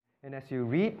And as you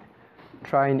read,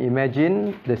 try and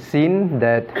imagine the scene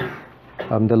that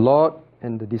the Lord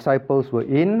and the disciples were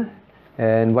in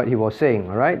and what he was saying.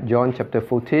 All right, John chapter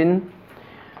 14,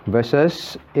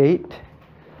 verses 8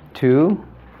 to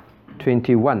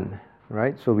 21.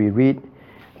 Right, so we read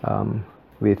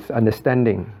with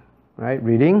understanding. Right,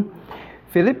 reading.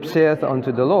 Philip saith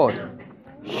unto the Lord,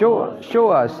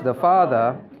 Show us the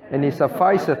Father, and it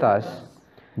sufficeth us.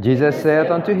 Jesus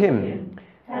saith unto him,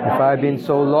 Have I been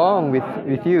so long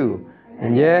with you,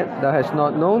 and yet thou hast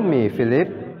not known me, Philip?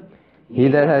 He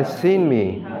that has seen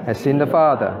me has seen the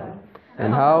Father.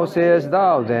 And how sayest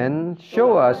thou then,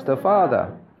 Show us the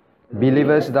Father?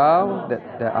 Believest thou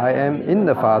that I am in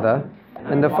the Father,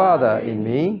 and the Father in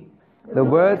me? The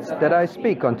words that I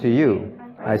speak unto you,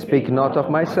 I speak not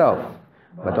of myself,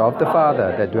 but of the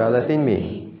Father that dwelleth in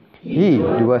me. He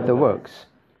doeth the works.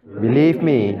 Believe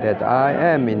me that I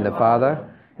am in the Father,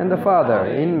 and the Father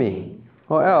in me,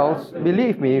 or else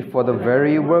believe me for the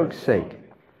very work's sake.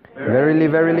 Verily,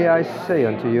 verily, I say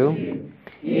unto you,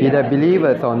 he that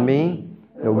believeth on me,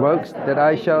 the works that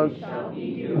I shall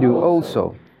do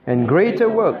also, and greater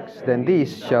works than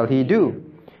these shall he do,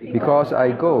 because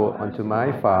I go unto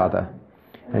my Father.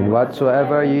 And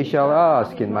whatsoever ye shall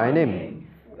ask in my name,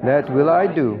 that will I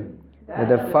do, that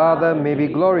the Father may be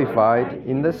glorified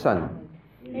in the Son.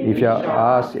 If ye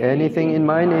ask anything in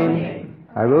my name,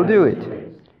 I will do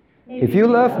it. If you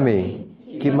love me,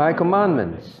 keep my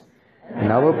commandments.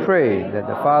 And I will pray that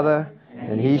the Father,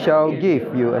 and he shall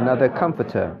give you another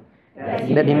Comforter,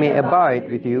 that he may abide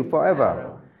with you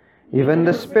forever, even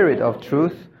the Spirit of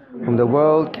truth, whom the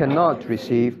world cannot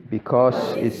receive,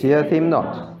 because it seeth him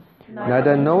not,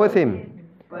 neither knoweth him.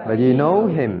 But ye know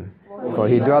him, for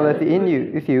he dwelleth in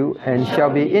you, with you, and shall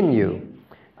be in you.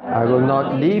 I will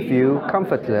not leave you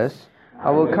comfortless,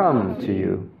 I will come to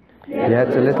you.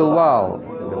 Yet a little while,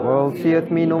 the world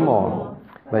seeth me no more.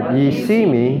 But ye see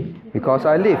me, because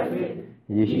I live,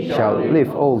 ye shall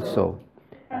live also.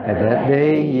 At that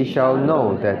day ye shall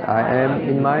know that I am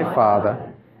in my Father,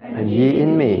 and ye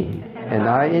in me, and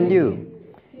I in you.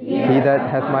 He that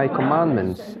hath my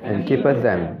commandments, and keepeth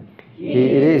them, he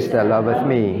it is that loveth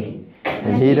me.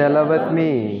 And he that loveth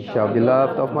me shall be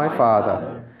loved of my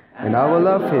Father, and I will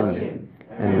love him,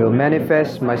 and will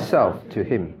manifest myself to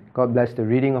him. God bless the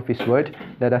reading of His Word.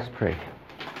 Let us pray.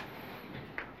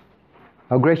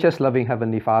 Our gracious, loving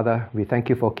Heavenly Father, we thank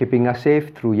You for keeping us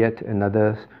safe through yet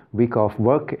another week of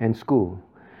work and school.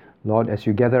 Lord, as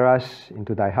You gather us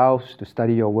into Thy house to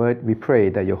study Your Word, we pray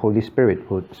that Your Holy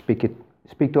Spirit would speak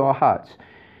to our hearts,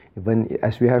 even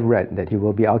as we have read, that He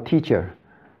will be our teacher,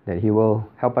 that He will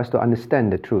help us to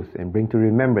understand the truth and bring to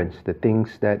remembrance the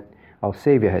things that our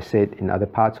Savior has said in other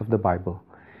parts of the Bible.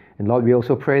 And Lord, we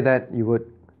also pray that You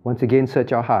would once again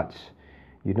search our hearts.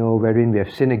 You know wherein we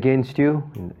have sinned against You,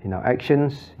 in our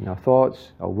actions, in our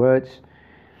thoughts, our words.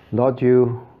 Lord,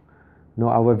 You know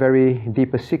our very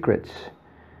deepest secrets.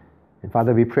 And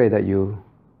Father, we pray that You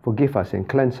forgive us and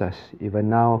cleanse us.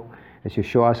 Even now, as You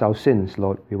show us our sins,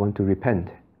 Lord, we want to repent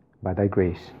by Thy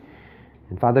grace.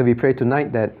 And Father, we pray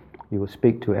tonight that You will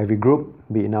speak to every group,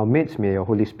 be in our midst. May Your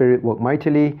Holy Spirit work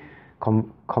mightily,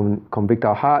 convict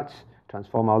our hearts,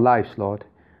 transform our lives, Lord.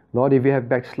 Lord, if we have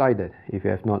backslided, if we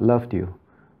have not loved You,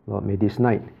 Lord, may this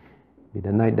night be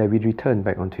the night that we return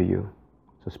back unto You.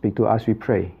 So speak to us, we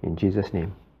pray, in Jesus'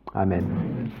 name.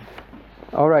 Amen.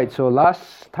 All right, so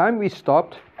last time we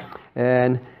stopped,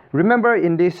 and remember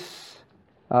in this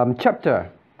chapter,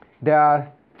 there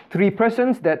are three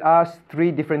persons that ask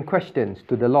three different questions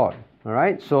to the Lord. All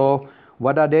right, so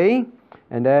what are they?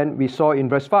 And then we saw in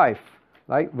verse 5,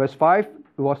 right? Verse 5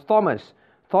 was Thomas.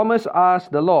 Thomas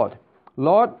asked the Lord,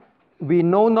 Lord, we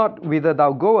know not whither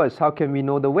Thou goest. How can we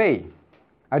know the way?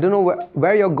 I don't know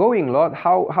where You're going, Lord.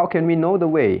 How can we know the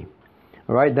way?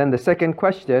 All right, then the second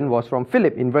question was from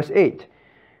Philip in verse 8.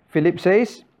 Philip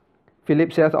saith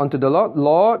unto the Lord,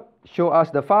 Lord, show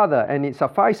us the Father, and it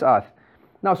suffice us.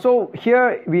 Now, so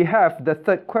here we have the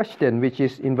third question, which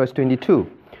is in verse 22.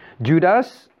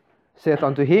 Judas saith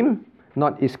unto Him,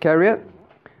 not Iscariot.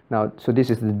 Now, so this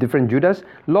is the different Judas.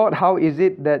 Lord, how is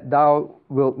it that Thou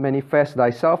wilt manifest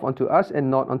Thyself unto us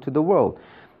and not unto the world?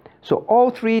 So all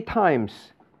three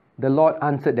times the Lord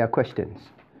answered their questions.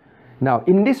 Now,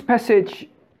 in this passage,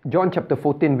 John chapter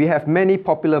 14, we have many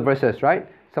popular verses, right?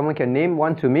 Someone can name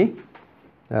one to me.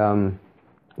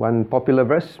 One popular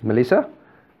verse, Melissa?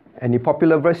 Any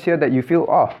popular verse here that you feel,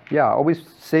 always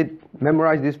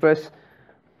memorize this verse.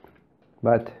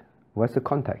 But what's the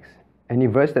context? Any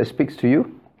verse that speaks to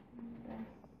you?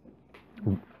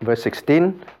 Verse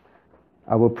 16,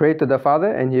 I will pray to the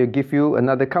Father, and He'll give you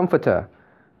another Comforter.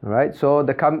 All right, so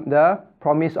the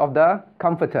promise of the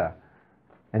Comforter.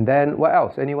 And then what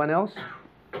else? Anyone else?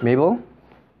 Mabel?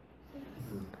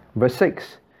 Verse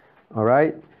 6. All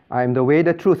right, I am the way,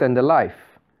 the truth, and the life.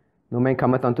 No man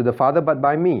cometh unto the Father but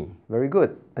by me. Very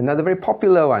good. Another very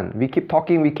popular one. We keep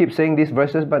talking, we keep saying these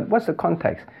verses, but what's the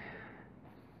context?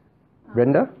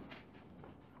 Brenda?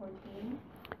 14.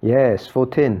 Yes,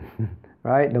 14.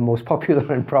 Right? The most popular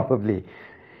one probably.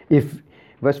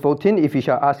 Verse 14, if you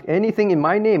shall ask anything in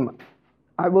my name,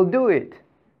 I will do it.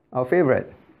 Our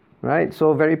favorite. Right?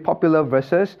 So very popular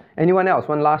verses. Anyone else?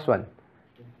 One last one.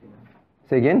 15.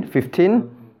 Say again.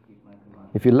 15.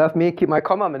 If you love me, keep my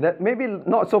commandment. That maybe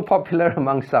not so popular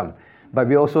among some. But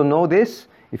we also know this.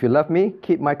 If you love me,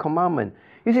 keep my commandment.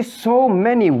 You see, so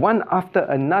many, one after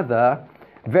another,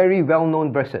 very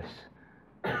well-known verses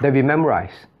that we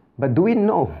memorize. But do we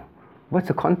know what's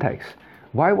the context?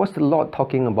 Why was the Lord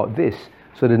talking about this?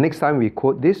 So the next time we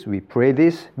quote this, we pray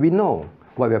this, we know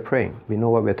what we're praying. We know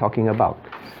what we're talking about.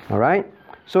 All right?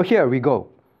 So here we go.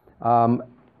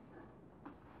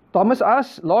 Thomas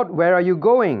asked, Lord, where are you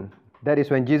going? That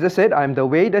is when Jesus said, I am the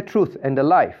way, the truth, and the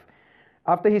life.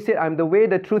 After he said, I am the way,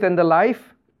 the truth, and the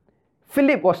life,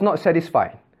 Philip was not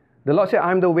satisfied. The Lord said,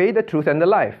 I am the way, the truth, and the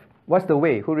life. What's the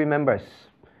way? Who remembers?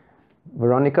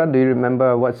 Veronica, do you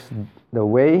remember what's the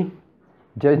way?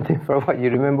 Jennifer, what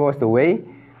you remember what's the way?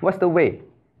 What's the way?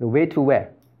 The way to where?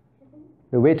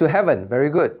 The way to heaven. Very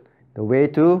good. The way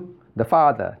to the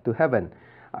Father, to heaven.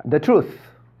 The truth.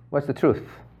 What's the truth?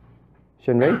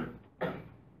 Shenrei?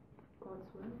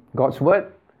 God's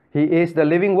word. He is the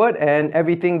living word, and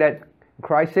everything that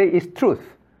Christ says is truth.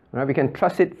 Right? We can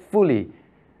trust it fully.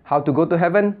 How to go to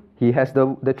heaven? He has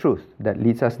the truth that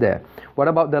leads us there. What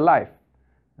about the life?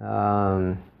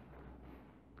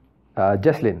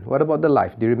 Jesslyn, what about the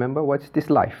life? Do you remember what's this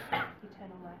life?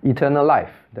 Eternal life. Eternal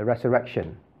life, the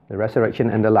resurrection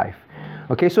and the life.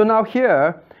 Okay, so now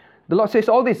here, the Lord says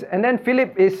all this, and then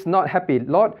Philip is not happy.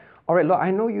 Lord, all right, Lord,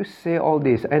 I know you say all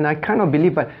this, and I kind of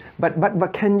believe,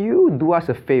 but can you do us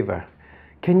a favor?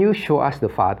 Can you show us the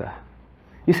Father?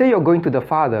 You say you're going to the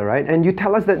Father, right? And you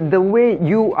tell us that the way,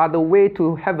 you are the way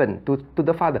to heaven, to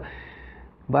the Father.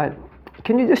 But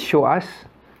can you just show us?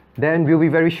 Then we'll be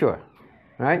very sure,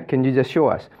 right? Can you just show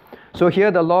us? So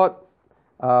here the Lord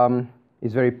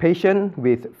is very patient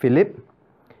with Philip.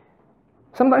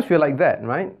 Sometimes we're like that,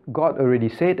 right? God already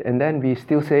said, and then we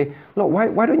still say,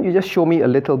 Lord, why don't you just show me a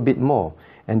little bit more?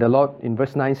 And the Lord in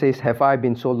verse 9 says, have I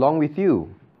been so long with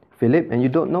you, Philip, and you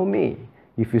don't know me?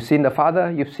 If you've seen the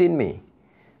Father, you've seen me.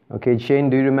 Okay, Shane,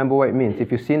 do you remember what it means?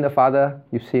 If you've seen the Father,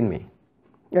 you've seen me.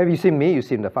 If you've seen me, you've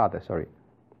seen the Father, sorry.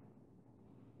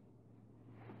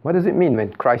 What does it mean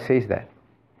when Christ says that?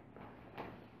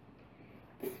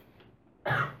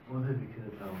 Was it because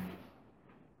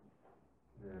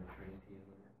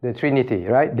the Trinity,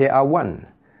 right? They are one,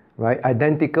 right?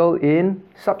 Identical in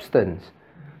substance.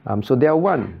 So they are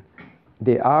one.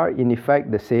 They are, in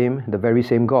effect, the very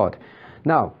same God.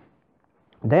 Now,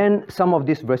 then some of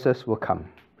these verses will come.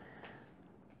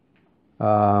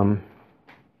 All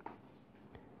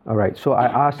right, so I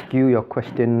ask you your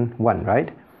question 1,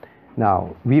 right?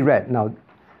 Now, we read. Now,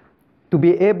 to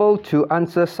be able to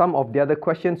answer some of the other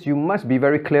questions, you must be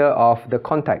very clear of the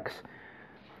context.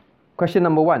 Question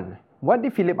number 1. What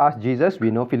did Philip ask Jesus? We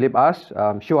know Philip asked,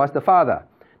 show us the Father.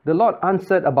 The Lord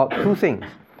answered about 2 things.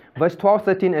 Verse 12,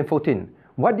 13, and 14.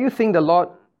 What do you think the Lord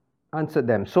answered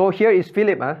them? So here is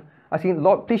Philip asking,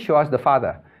 Lord, please show us the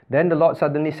Father. Then the Lord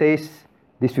suddenly says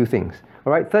these few things.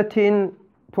 All right,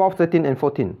 12, 13, and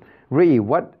 14. Ray,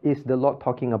 what is the Lord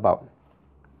talking about?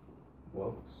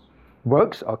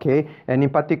 Works, okay. And in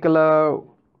particular,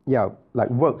 like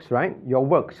works, right? Your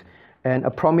works. And a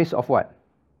promise of what?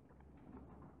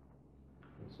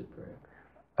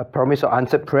 A promise of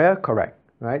answered prayer, correct,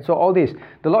 right? So all this,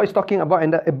 the Lord is talking about,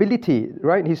 and the ability,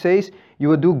 right? He says, you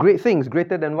will do great things,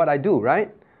 greater than what I do, right?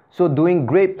 So doing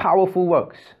great, powerful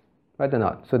works, right or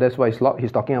not? So that's why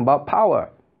he's talking about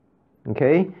power,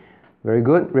 okay? Very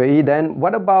good, Ray. Then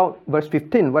what about verse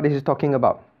 15? What is he talking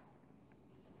about?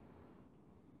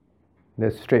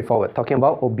 That's straightforward, talking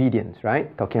about obedience,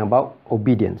 right? Talking about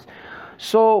obedience.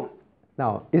 So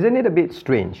now, isn't it a bit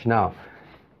strange? Now,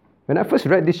 when I first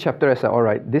read this chapter, I said, all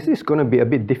right, this is going to be a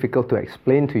bit difficult to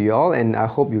explain to you all, and I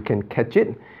hope you can catch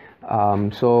it.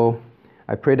 So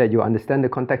I pray that you understand the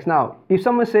context. Now, if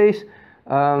someone says,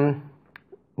 one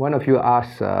of you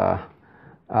asks,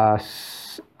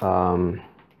 Ichung,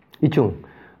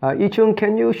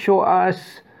 can you show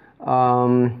us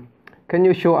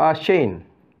Shane?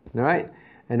 All right?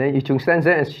 And then Ichung stands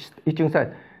there, and Ichung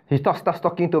says, he starts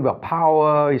talking to you about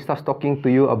power, he starts talking to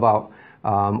you about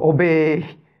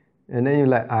obey. And then you're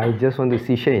like, I just want to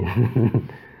see Shane.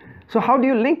 So how do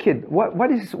you link it?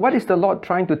 What is the Lord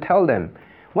trying to tell them?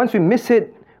 Once we miss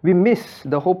it, we miss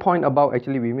the whole point about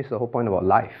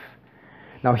life.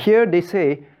 Now here they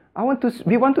say,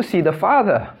 we want to see the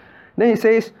Father. Then he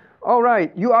says, all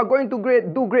right, you are going to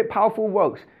do great powerful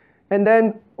works, and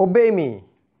then obey me.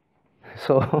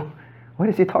 So what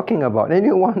is he talking about? And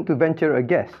you want to venture a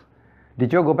guess.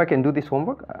 Did you go back and do this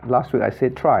homework? Last week I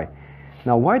said try.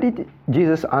 Now why did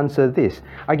Jesus answer this?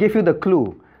 I gave you the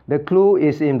clue. The clue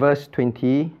is in verse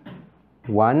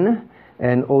 21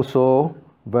 and also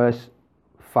verse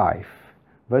 5.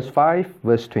 Verse 5,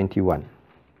 verse 21.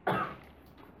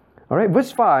 All right,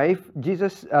 verse 5,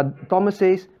 Thomas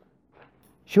says,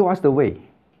 show us the way.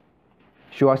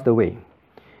 Show us the way.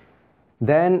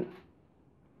 Then,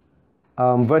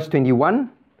 verse 21.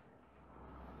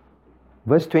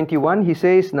 Verse 21, he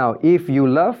says, now, if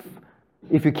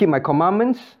you keep my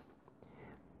commandments,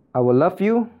 I will love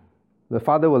you, the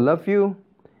Father will love you,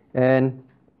 and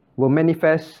will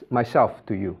manifest myself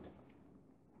to you.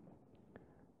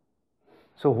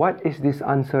 So what is this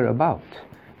answer about?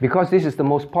 Because this is the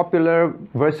most popular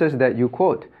verses that you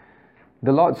quote.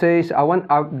 The Lord says,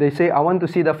 they say, I want to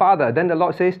see the Father. Then the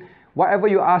Lord says, whatever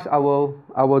you ask, I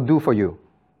will do for you.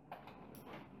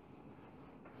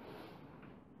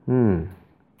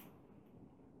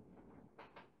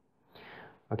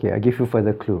 Okay, I give you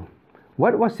further clue.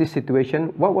 What was this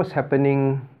situation? What was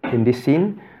happening in this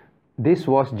scene? This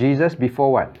was Jesus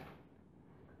before what?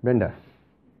 Brenda?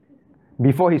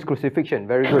 Before his crucifixion.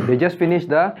 Very good. They just finished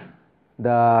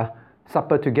the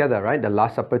supper together, right? The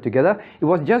Last Supper together. It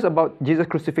was just about Jesus'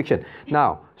 crucifixion.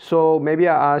 Now, so maybe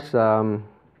I ask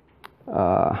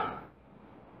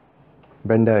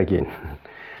Brenda again.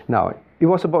 Now, it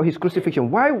was about his crucifixion.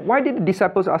 Why did the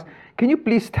disciples ask, can you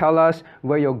please tell us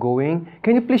where you're going?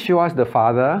 Can you please show us the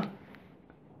Father?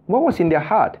 What was in their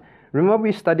heart? Remember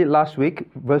we studied last week,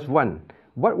 verse 1.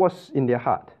 What was in their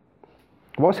heart?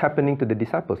 What's happening to the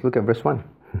disciples? Look at verse 1.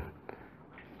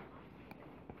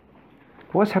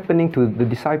 What's happening to the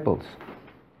disciples?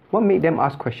 What made them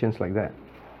ask questions like that?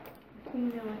 I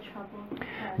think they were troubled.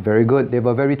 Very good. They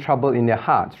were very troubled in their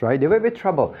hearts, right? They were very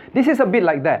troubled. This is a bit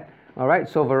like that. All right,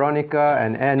 so Veronica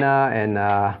and Anna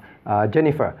and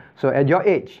Jennifer. So at your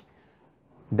age,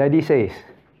 Daddy says,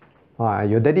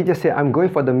 your daddy just said, I'm going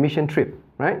for the mission trip,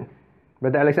 right?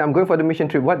 Brother Alex, I'm going for the mission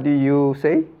trip. What do you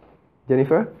say,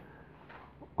 Jennifer?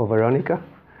 Or Veronica?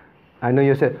 I know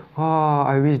you said,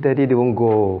 I wish Daddy didn't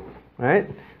go, right?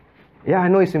 Yeah, I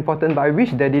know it's important, but I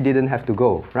wish Daddy didn't have to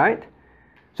go, right?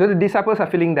 So the disciples are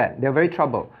feeling that. They're very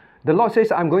troubled. The Lord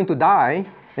says, I'm going to die,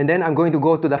 and then I'm going to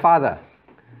go to the Father.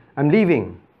 I'm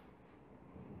leaving.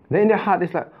 Then in their heart,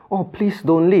 it's like, oh, please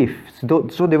don't leave.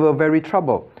 So they were very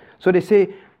troubled. So they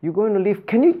say, you're going to leave.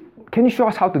 Can you show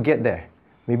us how to get there?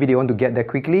 Maybe they want to get there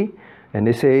quickly. And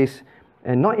they says,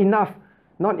 and not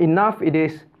enough it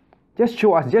is, just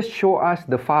show us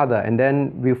the Father, and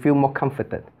then we'll feel more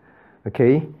comforted.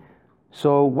 Okay?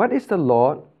 So why did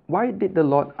the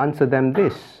Lord answer them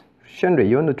this? Shenri,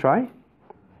 you want to try?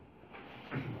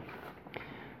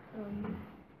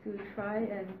 To try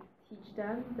and teach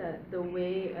them that the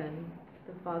way and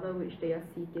the Father which they are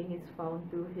seeking is found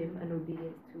through Him and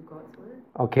obedience to God's word.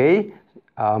 Okay,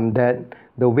 that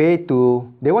the way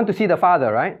they want to see the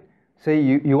Father, right? Say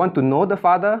you want to know the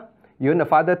Father, you want the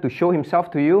Father to show Himself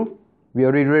to you. We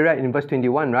already read in verse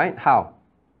 21, right? How?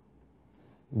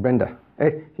 Brenda.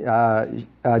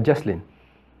 Jocelyn.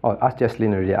 Oh, ask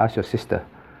Jocelyn already. Ask your sister.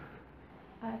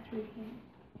 Through him.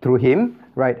 Through Him,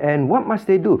 right? And what must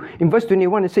they do? In verse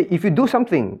 21, it says, if you do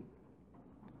something,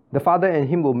 the Father and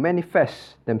Him will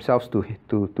manifest themselves to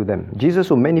them. Jesus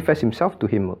will manifest Himself to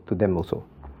them also.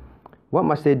 What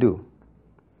must they do?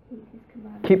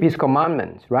 Keep His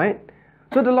commandments, right?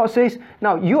 So the Lord says,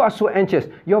 now you are so anxious.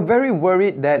 You're very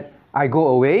worried that I go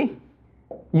away.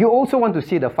 You also want to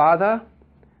see the Father.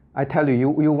 I tell you,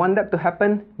 you want that to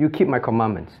happen, you keep my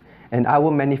commandments, and I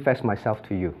will manifest myself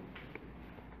to you.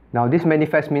 Now this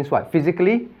manifest means what?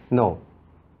 Physically? No.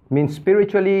 Means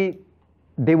spiritually,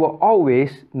 they will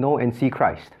always know and see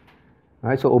Christ.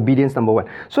 Right? So obedience number one.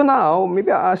 So now,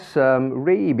 maybe I ask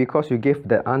Ray, because you gave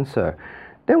the answer.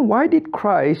 Then why did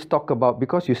Christ talk about,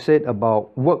 because you said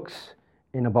about works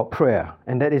and about prayer,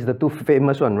 and that is the two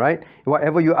famous one, right?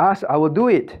 Whatever you ask, I will do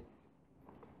it.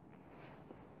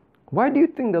 Why do you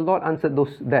think the Lord answered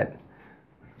that?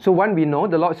 So one, we know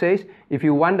the Lord says, if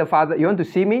you want the Father, you want to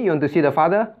see me, you want to see the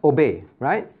Father, obey,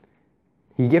 right?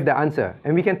 He gave the answer.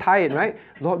 And we can tie it, right?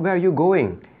 Lord, where are you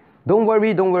going? Don't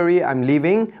worry, I'm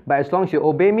leaving. But as long as you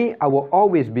obey me, I will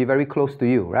always be very close to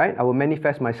you, right? I will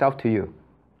manifest myself to you.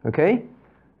 Okay?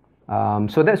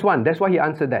 So that's one. That's why he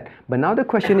answered that. But now the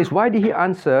question is, why did he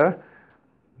answer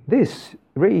this?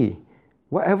 Ray,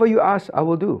 whatever you ask, I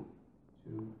will do.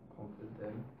 To comfort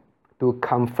them. To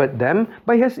comfort them.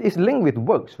 But it's linked with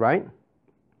works, right?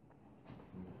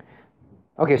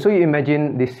 Okay, so you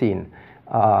imagine this scene.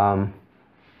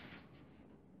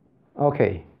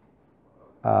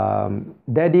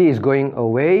 Daddy is going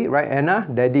away, right, Anna?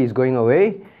 Daddy is going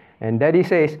away. And Daddy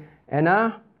says,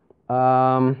 Anna,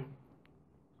 I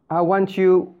want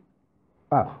you,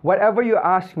 whatever you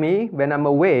ask me when I'm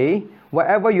away,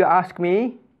 whatever you ask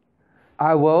me,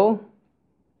 I will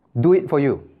do it for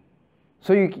you.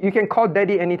 So you can call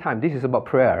Daddy anytime. This is about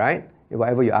prayer, right?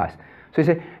 Whatever you ask. So he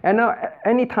said, Anna,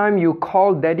 anytime you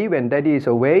call Daddy when Daddy is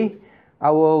away,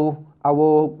 I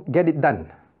will get it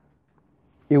done.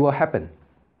 It will happen.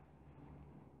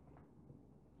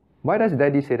 Why does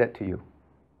Daddy say that to you?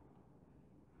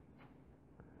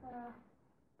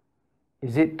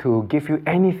 Is it to give you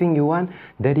anything you want?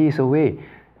 Daddy is away.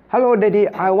 Hello, Daddy,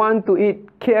 I want to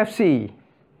eat KFC.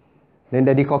 Then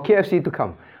Daddy called KFC to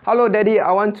come. Hello, Daddy,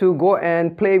 I want to go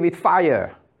and play with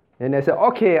fire. And they said,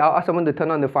 okay, I'll ask someone to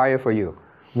turn on the fire for you.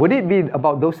 Would it be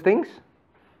about those things?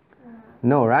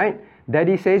 No, right?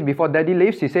 Daddy says, before Daddy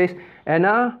leaves, he says,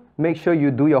 Anna, make sure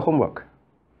you do your homework.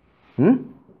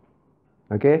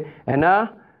 Okay?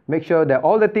 Anna, make sure that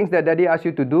all the things that Daddy asks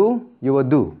you to do, you will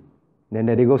do. Then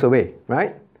Daddy goes away,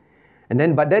 right?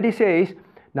 But Daddy says,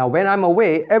 now when I'm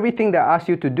away, everything that I ask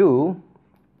you to do,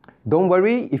 don't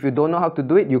worry, if you don't know how to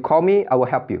do it, you call me, I will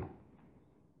help you.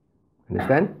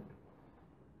 Understand?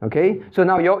 Okay? So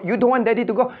now you don't want Daddy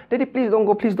to go. Daddy, please don't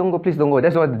go, please don't go, please don't go.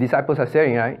 That's what the disciples are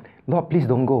saying, right? Lord, please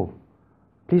don't go.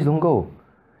 Please don't go.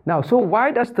 Now, so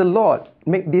why does the Lord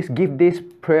give this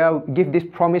prayer, give this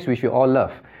promise which you all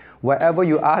love? Whatever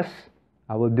you ask,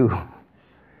 I will do.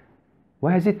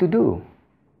 What has it to do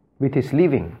with his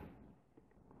leaving?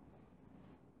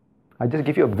 I just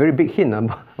give you a very big hint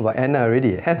about Anna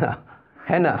already. Hannah.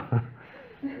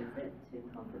 Is it too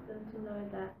confident to know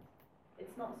that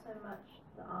it's not so much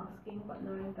the asking, but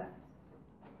knowing that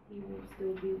he will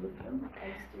still be with them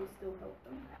and still help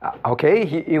them? Okay,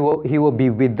 he will be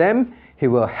with them. He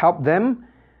will help them.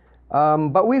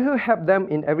 But we will help them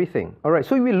in everything. All right,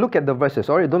 so we look at the verses.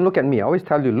 All right, don't look at me. I always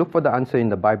tell you, look for the answer in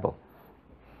the Bible.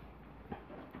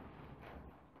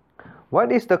 What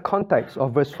is the context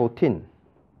of verse 14?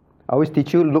 I always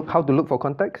teach you how to look for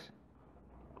context.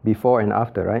 Before and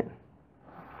after, right?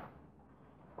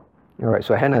 All right,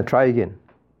 so Hannah, try again.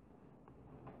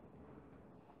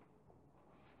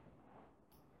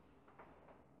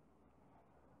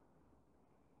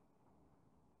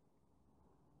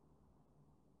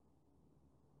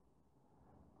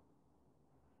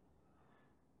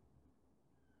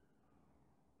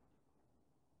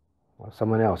 Or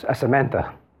someone else.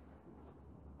 Samantha.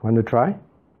 Want to try?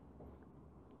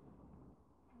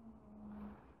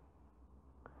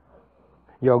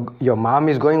 Your mom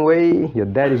is going away, your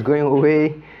dad is going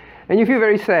away, and you feel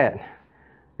very sad.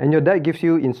 And your dad gives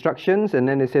you instructions, and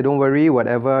then they say, don't worry,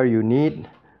 whatever you need,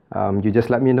 you just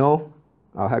let me know.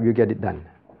 I'll help you get it done.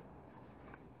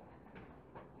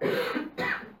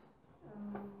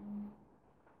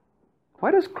 Why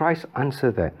does Christ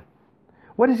answer that?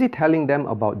 What is he telling them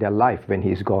about their life when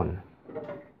he's gone?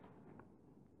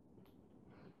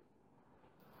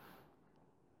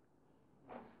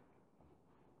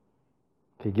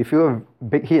 Okay, give you a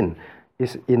big hint.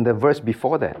 It's in the verse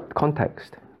before that,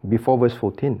 context, before verse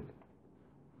 14.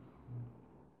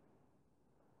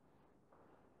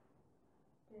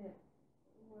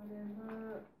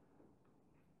 Whatever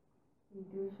we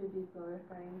do should be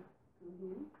glorifying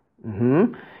to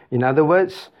him. In other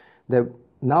words, that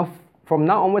from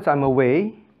now onwards I'm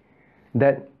away,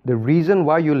 that the reason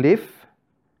why you live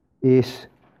is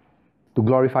to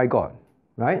glorify God,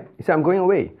 right? He said, I'm going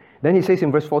away. Then he says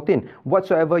in verse 14,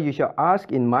 whatsoever you shall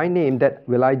ask in my name, that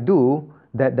will I do,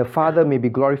 that the Father may be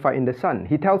glorified in the Son.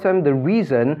 He tells them the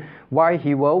reason why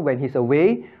he will, when he's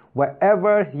away,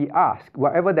 whatever he asks,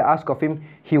 whatever they ask of him,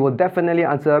 he will definitely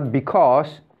answer,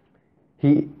 because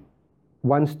he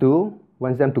wants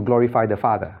them to glorify the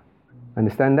Father.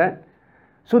 Understand that?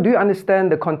 So do you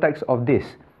understand the context of this?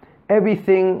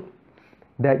 Everything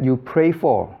that you pray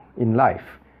for in life,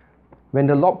 when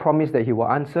the Lord promised that he will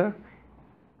answer,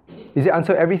 is it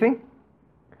answer everything?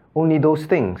 Only those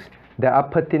things that are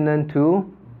pertinent to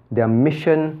their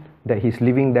mission that he's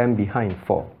leaving them behind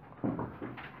for.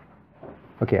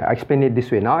 Okay, I explain it this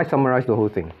way. Now I summarize the whole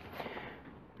thing.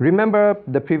 Remember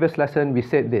the previous lesson, we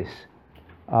said this.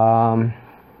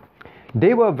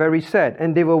 They were very sad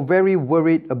and they were very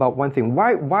worried about one thing.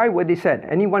 Why were they sad?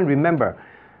 Anyone remember?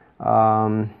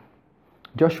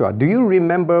 Joshua, do you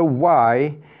remember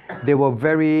why they were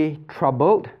very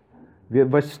troubled?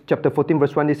 Chapter 14,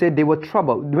 verse 1, they say they were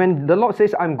troubled. When the Lord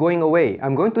says, I'm going away,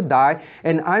 I'm going to die,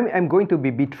 and I'm going to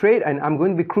be betrayed, and I'm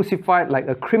going to be crucified like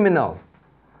a criminal.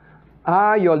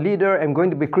 Your leader, I'm going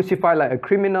to be crucified like a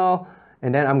criminal,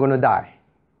 and then I'm going to die.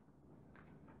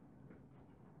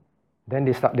 Then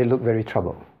they look very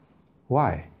troubled.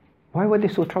 Why? Why were they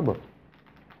so troubled?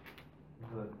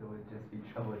 Because they would just be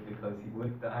troubled because he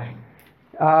would die.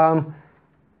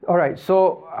 All right,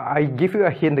 so I give you a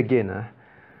hint again.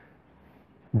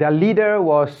 The leader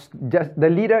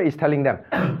is telling them,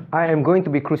 I am going to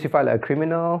be crucified like a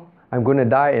criminal, I'm going to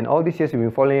die, and all these years you've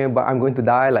been following me, but I'm going to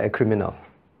die like a criminal.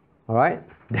 All right?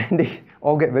 Then they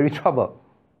all get very troubled.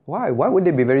 Why? Why would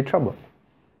they be very troubled?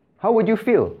 How would you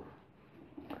feel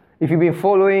if you've been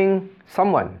following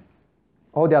someone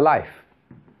all their life?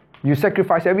 You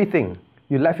sacrifice everything.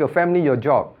 You left your family, your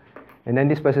job, and then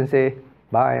this person say,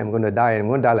 bye, I'm going to die, and I'm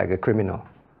going to die like a criminal.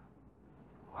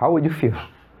 How would you feel?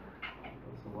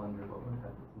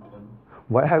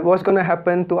 What's going to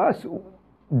happen to us?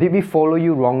 Did we follow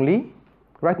you wrongly?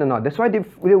 Right or not? That's why they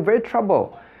were very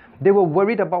troubled. They were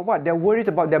worried about what? They're worried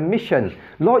about their mission.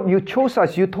 Lord, you chose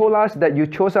us. You told us that you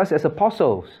chose us as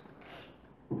apostles.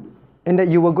 And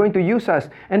that you were going to use us.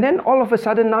 And then all of a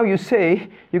sudden now you say,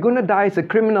 you're going to die as a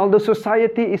criminal. The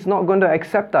society is not going to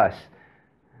accept us.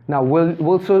 Now, will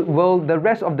the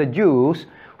rest of the Jews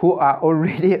who are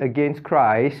already against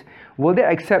Christ, will they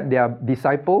accept their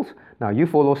disciples? Now, you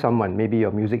follow someone, maybe your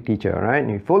music teacher, right?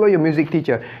 You follow your music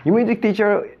teacher. Your music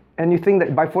teacher, and you think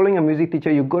that by following a music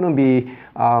teacher, you're going to be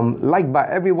liked by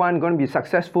everyone, going to be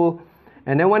successful.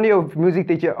 And then one day your music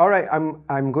teacher, all right,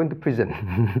 I'm going to prison.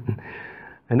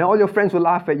 And then all your friends will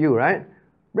laugh at you, right?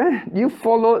 You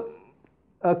followed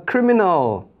a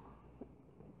criminal.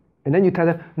 And then you tell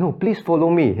them, no, please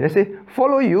follow me. And they say,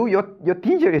 follow you? Your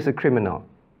teacher is a criminal,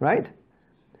 right?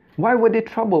 Why were they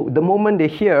troubled? The moment they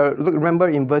hear, look, remember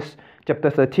in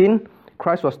chapter 13,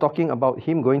 Christ was talking about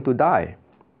him going to die.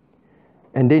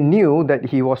 And they knew that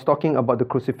he was talking about the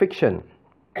crucifixion.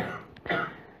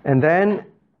 And then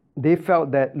they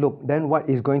felt that, look, then what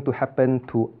is going to happen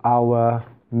to our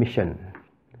mission?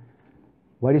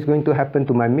 What is going to happen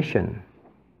to my mission?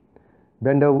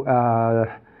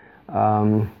 Brenda,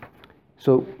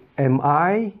 so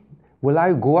will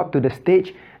I go up to the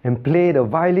stage and play the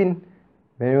violin?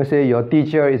 When you say your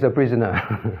teacher is a prisoner,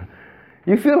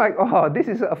 you feel like, oh, this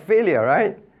is a failure,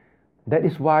 right? That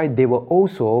is why they were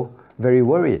also very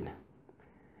worried.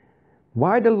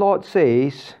 Why the Lord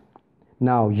says,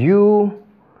 now you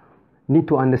need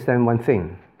to understand one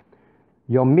thing.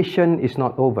 Your mission is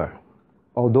not over,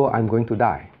 although I'm going to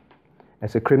die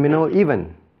as a criminal,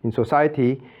 even in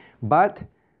society. But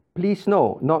please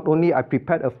know, not only I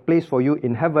prepared a place for you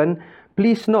in heaven,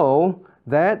 please know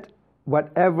that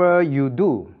whatever you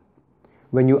do,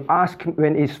 when you ask,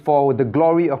 when it's for the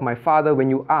glory of my Father, when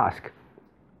you ask,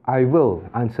 I will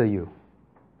answer you.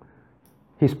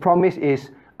 His promise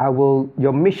is,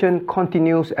 your mission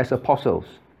continues as apostles.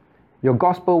 Your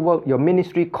gospel work, your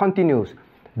ministry continues.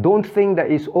 Don't think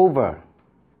that it's over.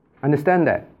 Understand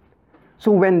that?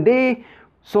 So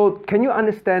can you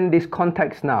understand this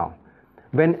context now?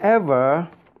 Whenever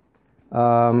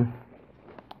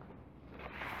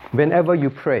you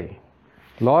pray,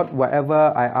 Lord,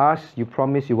 whatever I ask, you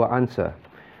promise you will answer.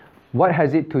 What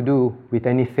has it to do with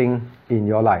anything in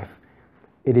your life?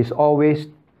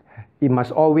 It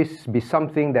must always be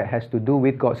something that has to do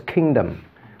with God's kingdom,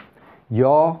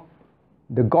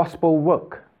 the gospel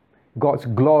work, God's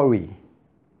glory.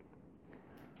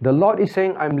 The Lord is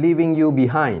saying, I'm leaving you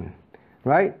behind,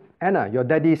 right? Anna, your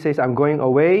daddy says, I'm going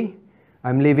away.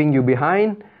 I'm leaving you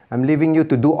behind. I'm leaving you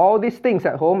to do all these things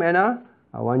at home, Anna.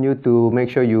 I want you to make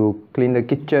sure you clean the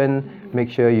kitchen, make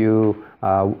sure you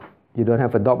don't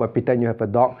have a dog but pretend you have a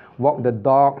dog, walk the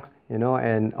dog,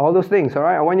 and all those things, all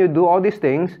right? I want you to do all these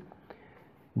things.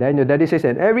 Then your daddy says,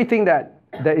 and everything that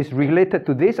is related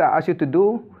to this, I ask you to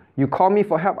do, you call me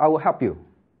for help, I will help you.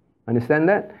 Understand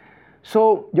that?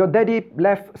 So your daddy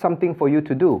left something for you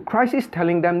to do. Christ is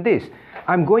telling them this.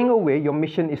 I'm going away, your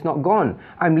mission is not gone.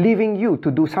 I'm leaving you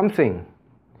to do something.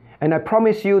 And I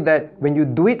promise you that when you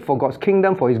do it for God's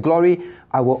kingdom, for His glory,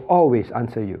 I will always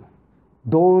answer you.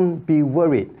 Don't be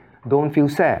worried. Don't feel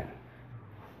sad.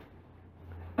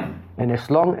 And as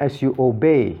long as you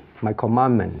obey my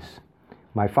commandments,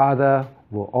 my Father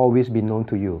will always be known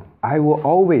to you. I will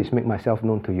always make myself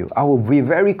known to you. I will be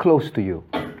very close to you.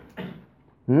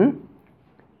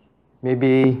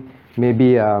 Maybe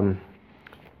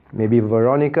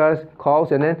Veronica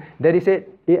calls and then Daddy said,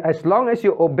 as long as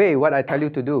you obey what I tell you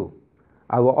to do,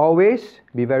 I will always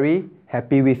be very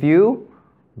happy with you,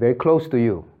 very close to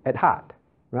you at heart,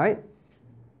 right?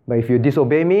 But if you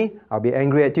disobey me, I'll be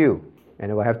angry at you,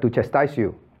 and I will have to chastise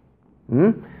you.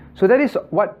 So that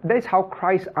is how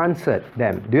Christ answered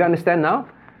them. Do you understand now?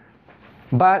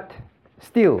 But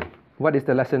still, what is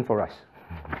the lesson for us?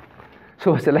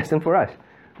 So what's the lesson for us?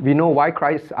 We know why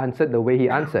Christ answered the way he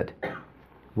answered.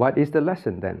 What is the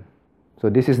lesson then? So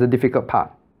this is the difficult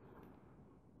part.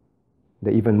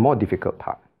 The even more difficult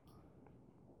part.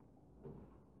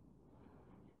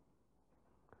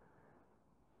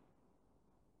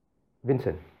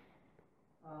 Vincent.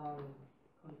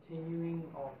 Continuing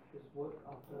of his work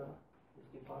after his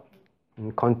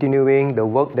departure. Continuing the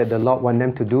work that the Lord wanted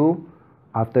them to do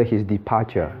after his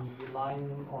departure. And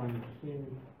relying on him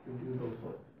to do those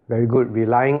works. Very good.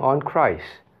 Relying on Christ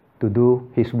to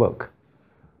do his work.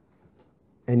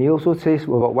 And he also says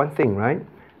about one thing, right?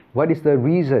 What is the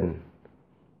reason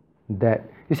that...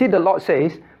 You see, the Lord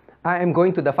says, I am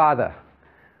going to the Father.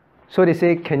 So they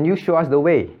say, can you show us the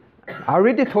way? I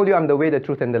already told you I'm the way, the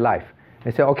truth, and the life.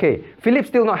 They say, okay. Philip's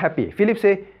still not happy. Philip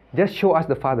say, just show us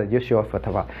the Father. Just show us the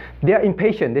Father. They are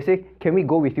impatient. They say, can we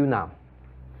go with you now?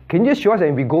 Can you just show us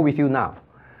and we go with you now?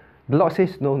 The Lord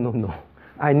says, no, no, no.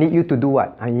 I need you to do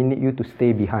what? I need you to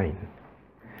stay behind.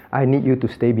 I need you to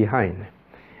stay behind.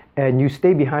 And you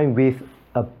stay behind with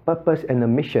a purpose and a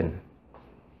mission.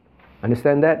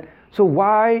 Understand that? So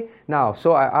why now?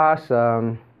 So I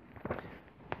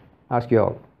ask you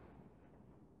all.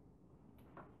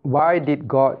 Why did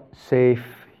God save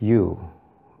you,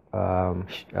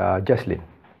 Jocelyn?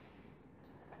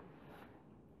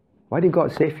 Why did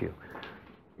God save you?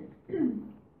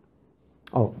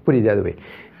 Oh, put it the other way.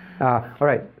 All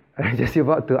right. I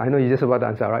know you're just about to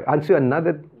answer. All right. Answer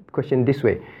another question this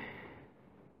way.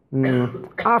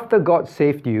 After God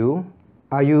saved you,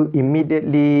 are you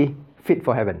immediately fit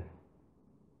for heaven?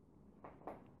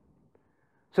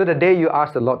 So the day you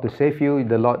asked the Lord to save you,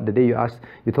 the day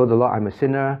you told the Lord, I'm a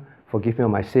sinner, forgive me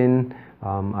of my sin,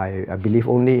 I believe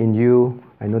only in you,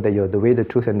 I know that you're the way, the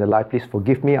truth, and the life, please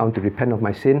forgive me, I want to repent of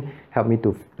my sin, help me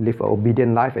to live an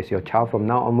obedient life as your child from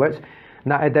now onwards.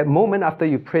 Now at that moment after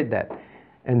you prayed that,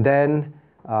 and then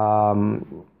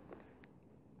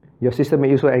your sister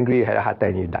made you so angry you had a heart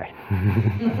attack and you died.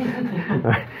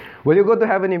 Right? Will you go to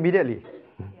heaven immediately?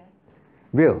 Yes.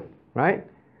 Will, right?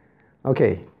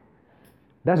 Okay.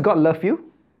 Does God love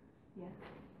you? Yes.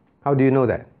 How do you know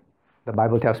that? The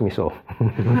Bible tells me so.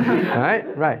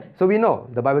 Right. So we know.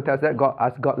 The Bible tells that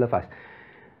God loves us.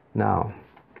 Now,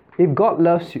 if God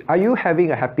loves you, are you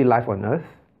having a happy life on earth?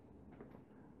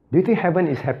 Do you think heaven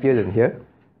is happier than here?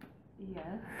 Yes.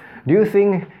 Do you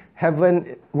think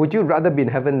heaven, would you rather be in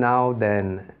heaven now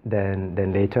than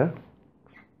later?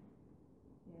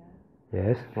 Yeah.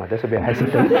 Yes. Well, that's a bit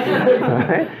hesitant.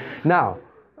 Right? Now,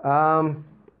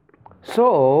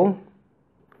 so,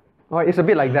 it's a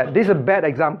bit like that. This is a bad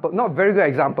example, not very good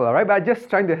example, all right? But I'm just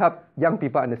trying to help young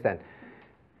people understand.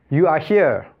 You are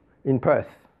here in Perth.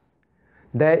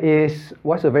 There is,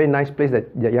 what's a very nice place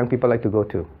that young people like to go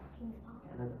to?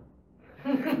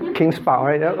 King's Park, all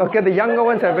right? Okay, the younger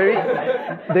ones has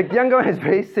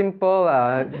very simple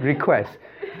request,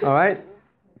 all right?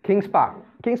 King's Park,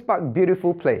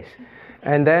 beautiful place.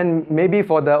 And then maybe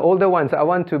for the older ones, I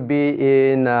want to be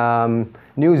in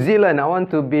New Zealand. I want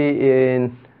to be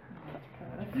in,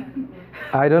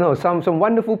 I don't know, some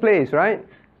wonderful place, right?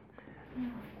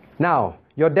 Now,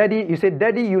 your daddy, you say,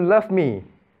 Daddy, you love me.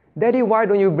 Daddy, why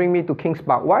don't you bring me to King's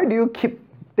Park? Why do you keep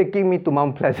taking me to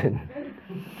Mount Pleasant?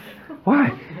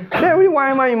 Why? Daddy, why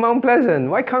am I in Mount Pleasant?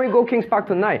 Why can't we go King's Park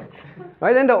tonight?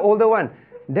 Right? Then the older one,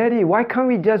 Daddy, why can't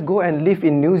we just go and live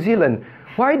in New Zealand?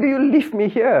 Why do you leave me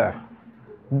here?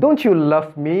 Don't you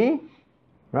love me?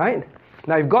 Right?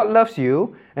 Now, if God loves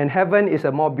you and heaven is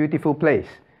a more beautiful place,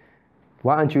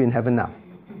 why aren't you in heaven now?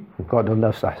 God don't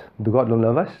love us. Do God don't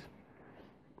love us?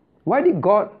 Why did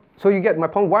God... So you get my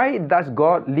point. Why does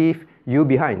God leave you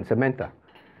behind, Samantha?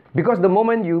 Because the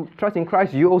moment you trust in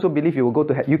Christ, you also believe you will go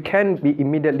to heaven. You can be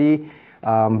immediately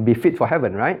be fit for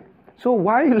heaven, right? So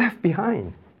why are you left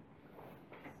behind?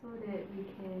 So that we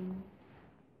can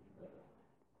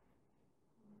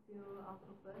fulfill our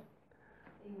purpose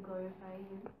in glorifying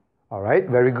Him. All right,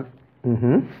 very good. With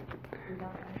our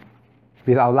life.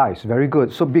 With our lives, very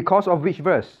good. So because of which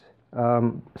verse,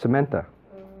 Samantha?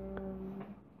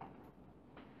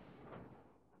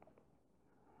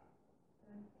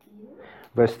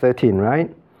 Verse 13, right?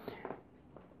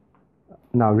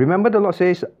 Now, remember the Lord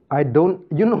says,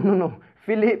 no.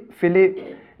 Philip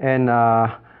and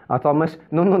Thomas,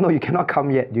 no, you cannot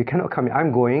come yet. You cannot come yet.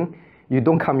 I'm going. You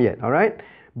don't come yet, all right?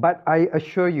 But I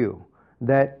assure you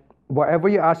that whatever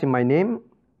you ask in my name,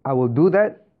 I will do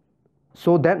that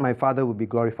so that my Father will be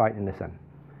glorified in the Son.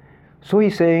 So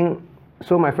he's saying,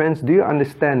 so my friends, do you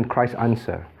understand Christ's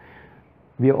answer?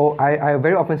 I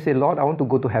very often say, Lord, I want to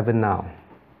go to heaven now.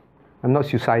 I'm not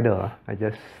suicidal. I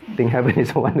just think heaven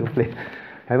is a wonderful place.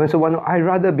 Heaven's so wonderful. I'd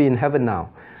rather be in heaven now.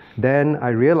 Then I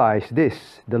realize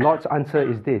this. The Lord's answer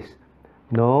is this.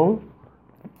 No,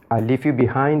 I leave you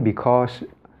behind because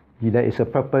there is a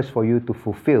purpose for you to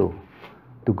fulfill,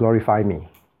 to glorify me.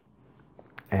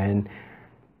 And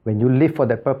when you live for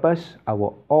that purpose, I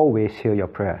will always hear your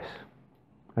prayers.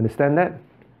 Understand that?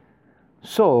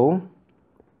 So,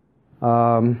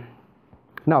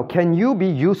 now, can you be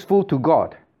useful to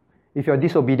God if you're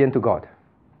disobedient to God?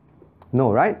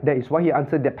 No, right? That is why he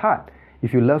answered that part.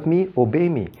 If you love me, obey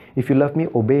me. If you love me,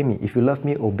 obey me. If you love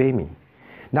me, obey me.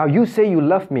 Now, you say you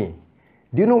love me.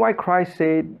 Do you know why Christ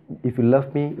said, if you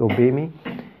love me, obey me?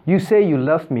 You say you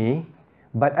love me,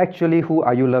 but actually, who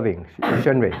are you loving?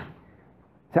 Shenrei.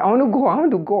 Say, I want to go, I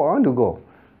want to go, I want to go.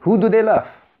 Who do they love?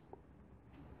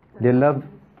 They love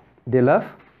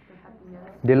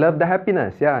the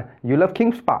happiness. Yeah, you love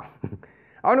King's Park.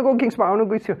 I want to go King's Park. I want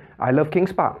to go here. I love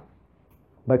King's Park.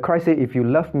 But Christ said, if you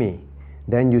love me,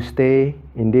 then you stay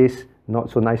in this not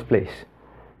so nice place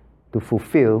to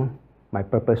fulfill my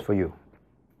purpose for you.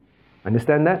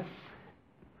 Understand that?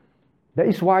 That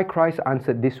is why Christ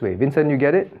answered this way. Vincent, you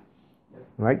get it?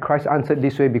 Right? Christ answered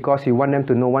this way because he wanted them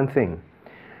to know one thing.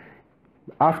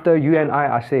 After you and I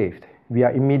are saved, we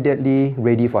are immediately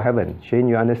ready for heaven. Shane,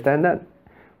 you understand that?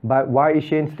 But why is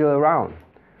Shane still around?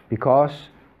 Because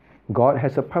God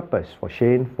has a purpose for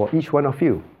Shane, for each one of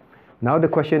you. Now the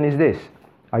question is this.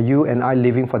 Are you and I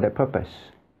living for that purpose?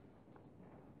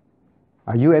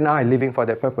 Are you and I living for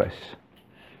that purpose?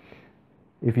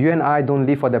 If you and I don't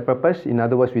live for that purpose, in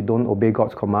other words, we don't obey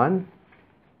God's command,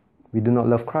 we do not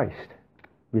love Christ.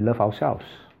 We love ourselves.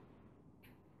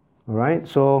 Alright?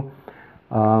 So,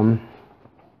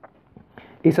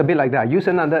 it's a bit like that. I use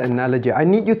another analogy. I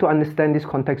need you to understand this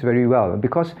context very well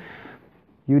because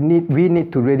we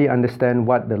need to really understand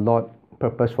what the Lord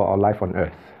purposed for our life on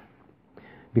earth.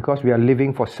 Because we are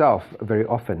living for self very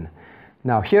often.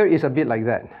 Now, here is a bit like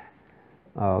that.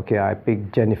 Okay, I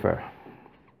pick Jennifer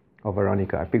or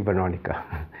Veronica. I pick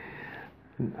Veronica.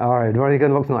 Alright, Veronica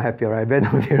looks not happy, right?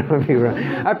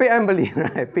 I pick Amberly,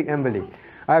 right? I pick Amberly.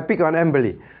 I pick on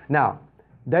Amberly. Now,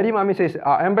 Daddy, Mommy says,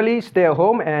 Amberly, stay at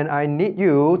home and I need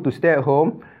you to stay at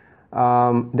home.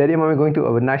 Daddy and Mommy are going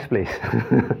to a nice place.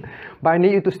 But I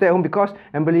need you to stay at home because,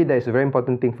 Amberly, there is a very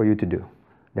important thing for you to do.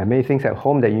 There are many things at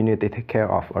home that you need to take care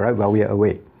of, alright, while we are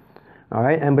away.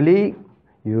 Alright, Amberly,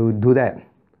 you do that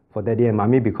for Daddy and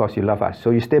Mommy because you love us.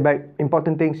 So you stay back,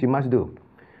 important things you must do.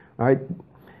 Alright,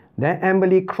 then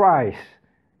Amberly cries.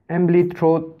 Amberly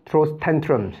throws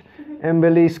tantrums.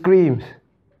 Amberly screams.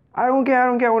 I don't care,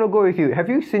 I want to go with you. Have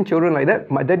you seen children like that?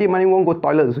 My daddy, mommy won't go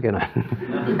toilet, so cannot.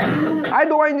 I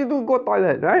don't want you to go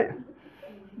toilet, right?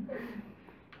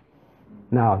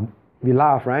 Now, we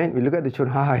laugh, right? We look at the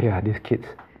children, yeah, these kids.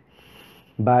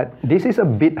 But this is a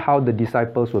bit how the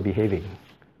disciples were behaving.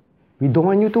 We don't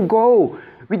want you to go.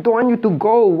 We don't want you to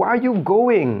go. Why are you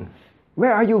going?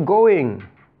 Where are you going?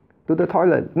 To the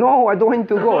toilet. No, I don't want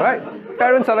you to go, right?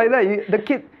 Parents are like that. The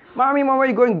kid, Mommy, where are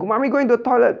you going? Mommy going to the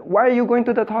toilet. Why are you going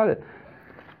to the toilet?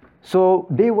 So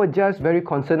they were just very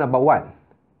concerned about what?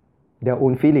 Their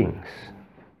own feelings.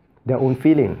 Their own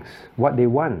feelings. What they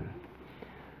want.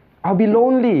 I'll be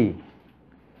lonely.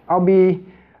 I'll be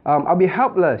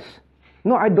helpless.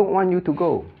 No, I don't want you to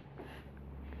go.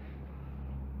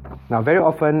 Now, very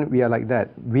often we are like that.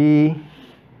 We,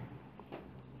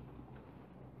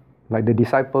 like the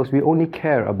disciples, we only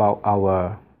care about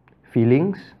our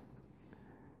feelings,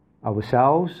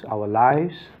 ourselves, our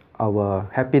lives, our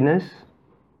happiness.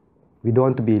 We don't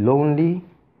want to be lonely.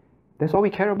 That's all we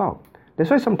care about. That's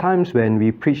why sometimes when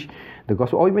we preach the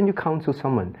gospel, or when you counsel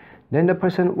someone, then the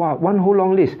person, wow, one whole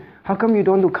long list. How come you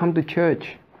don't want to come to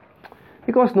church?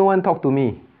 Because no one talked to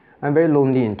me. I'm very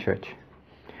lonely in church.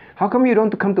 How come you don't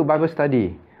want to come to Bible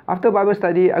study? After Bible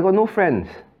study, I got no friends.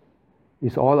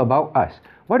 It's all about us.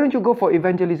 Why don't you go for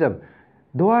evangelism?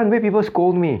 Don't want where people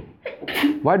scold me.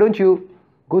 Why don't you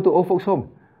go to old folks'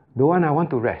 home? Don't want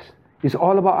to rest. It's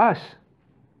all about us.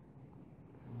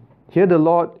 Here the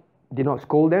Lord did not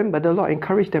scold them, but the Lord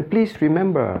encouraged them. Please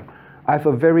remember, I have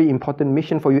a very important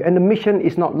mission for you. And the mission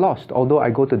is not lost, although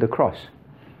I go to the cross.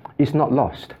 It's not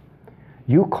lost.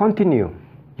 You continue.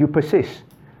 You persist.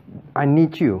 I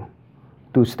need you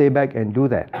to stay back and do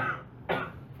that.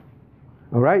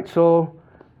 Alright, so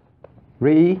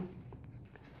Ray,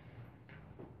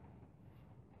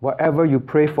 whatever you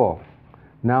pray for,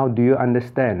 now do you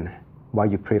understand why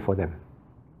you pray for them?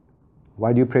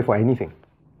 Why do you pray for anything?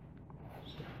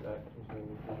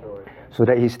 so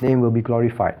that His name will be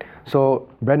glorified. So,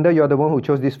 Brenda, you're the one who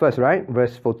chose this verse, right?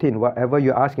 Verse 14, whatever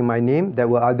you ask in my name, that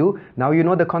will I do. Now you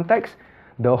know the context.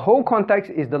 The whole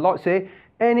context is the Lord say,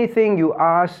 anything you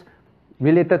ask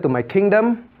related to my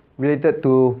kingdom, related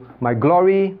to my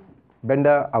glory,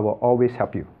 Brenda, I will always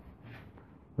help you.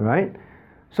 Right?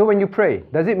 So when you pray,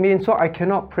 does it mean, so I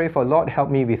cannot pray for Lord, help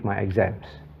me with my exams?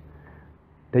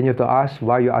 Then you have to ask,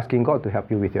 why are you asking God to help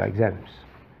you with your exams?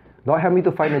 Lord, help me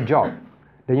to find a job.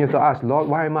 Then you have to ask, Lord,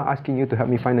 why am I asking you to help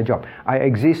me find a job? I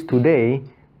exist today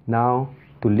now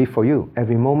to live for you.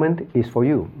 Every moment is for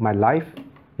you. My life,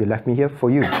 you left me here for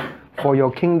you. For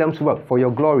your kingdom's work, for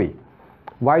your glory.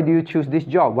 Why do you choose this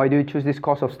job? Why do you choose this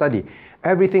course of study?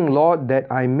 Everything, Lord, that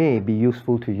I may be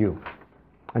useful to you.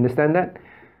 Understand that?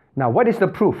 Now, what is the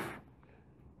proof?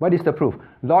 What is the proof?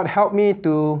 Lord, help me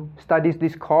to study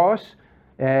this course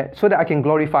so that I can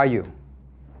glorify you.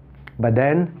 But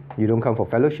then, you don't come for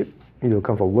fellowship. You don't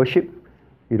come for worship.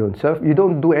 You don't serve. You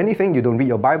don't do anything. You don't read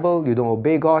your Bible. You don't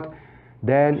obey God.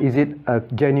 Then, is it a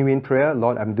genuine prayer?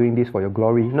 Lord, I'm doing this for your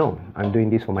glory. No, I'm doing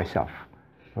this for myself.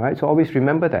 All right? So always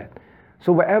remember that.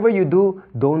 So whatever you do,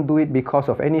 don't do it because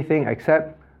of anything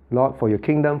except, Lord, for your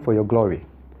kingdom, for your glory.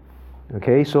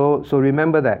 Okay, so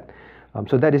remember that.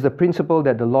 So that is the principle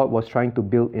that the Lord was trying to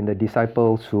build in the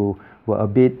disciples who were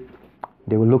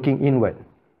they were looking inward.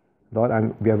 Lord,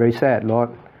 we are very sad. Lord,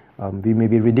 we may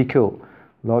be ridiculed.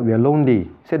 Lord, we are lonely.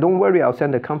 He said, don't worry, I'll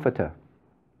send a comforter.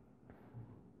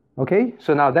 Okay,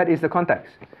 so now that is the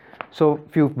context. So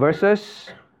few verses.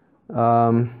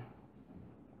 And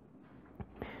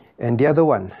the other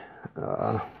one.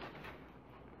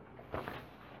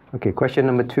 Okay, question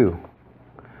number 2.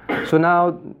 So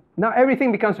now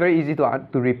everything becomes very easy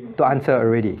to answer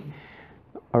already.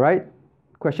 All right?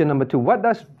 Question number 2. What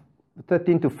does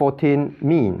 13 to 14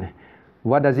 mean?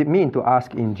 What does it mean to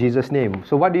ask in Jesus' name?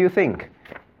 So what do you think?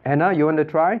 Anna, you want to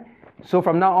try? So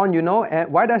from now on, you know,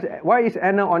 why is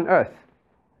Anna on earth?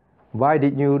 Why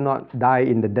did you not die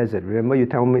in the desert? Remember you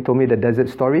told me the desert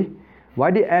story? Why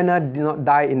did Anna not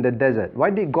die in the desert?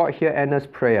 Why did God hear Anna's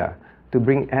prayer to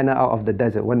bring Anna out of the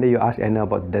desert? One day you ask Anna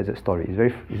about the desert story.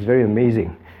 It's very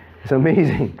amazing. It's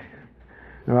amazing.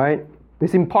 Right?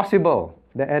 It's impossible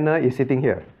that Anna is sitting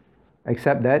here,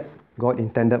 except that God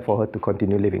intended for her to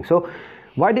continue living. So,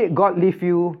 why did God leave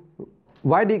you?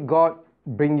 Why did God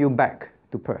bring you back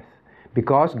to Perth?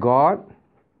 Because God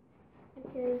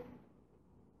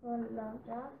loved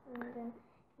us, and then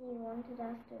He wanted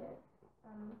us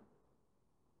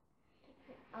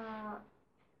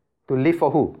to live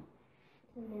for who?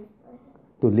 to live for Him.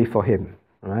 To live for Him,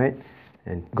 right?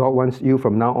 And God wants you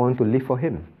from now on to live for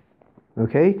Him.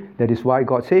 Okay? That is why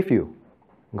God saved you.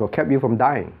 God kept you from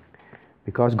dying.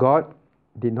 Because God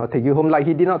did not take you home like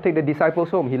He did not take the disciples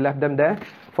home. He left them there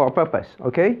for a purpose.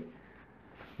 Okay?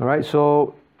 Alright,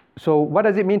 so what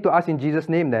does it mean to us in Jesus'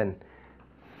 name then?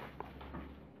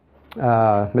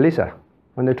 Melissa,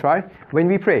 want to try? When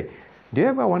we pray, do you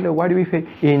ever wonder why do we pray?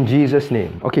 In Jesus'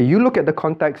 name. Okay, you look at the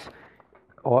context,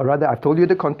 or rather I've told you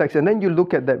the context, and then you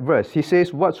look at that verse. He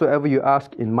says, whatsoever you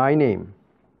ask in my name.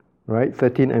 Right,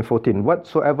 13 and 14.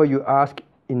 Whatsoever you ask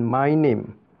in my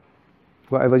name.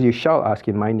 Whatever you shall ask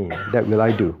in my name, that will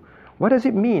I do. What does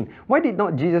it mean? Why did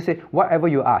not Jesus say, whatever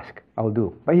you ask, I'll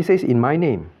do? But He says, in my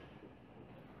name.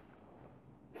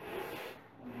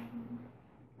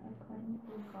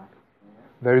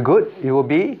 Very good. It will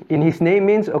be. In His name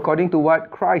means according to what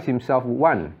Christ Himself would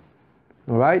want.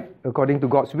 Alright? According to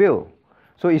God's will.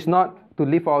 So it's not to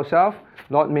live for ourselves.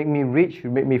 Lord, make me rich,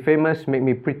 make me famous, make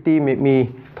me pretty, make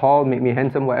me tall, make me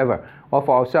handsome, whatever. Or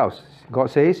for ourselves. God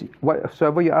says,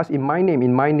 whatsoever you ask in my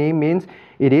name means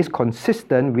it is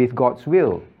consistent with God's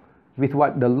will, with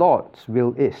what the Lord's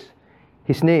will is.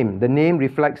 His name, the name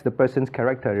reflects the person's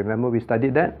character. Remember we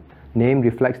studied that? Name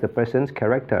reflects the person's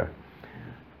character.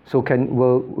 So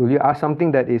will you ask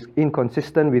something that is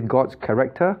inconsistent with God's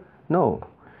character? No.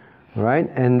 Right?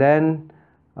 And then,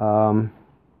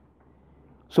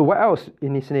 so what else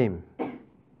in His name?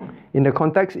 In the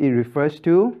context, it refers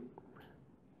to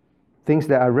things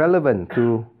that are relevant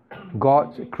to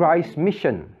Christ's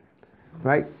mission.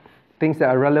 Right? Things that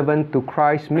are relevant to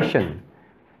Christ's mission.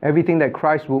 Everything that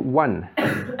Christ would want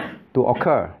to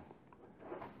occur.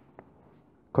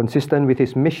 Consistent with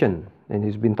His mission. And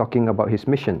He's been talking about His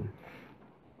mission.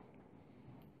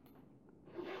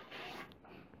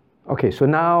 Okay, so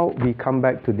now we come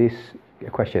back to this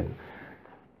question.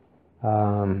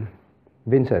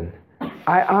 Vincent,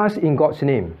 I asked in God's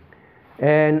name.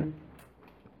 And,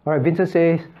 alright, Vincent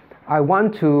says, I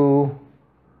want to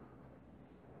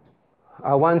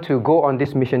go on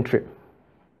this mission trip.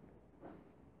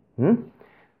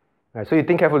 Right, so you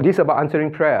think carefully. This is about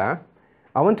answering prayer. Huh?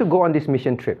 I want to go on this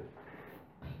mission trip.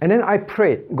 And then I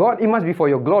prayed, God, it must be for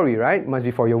your glory, right? It must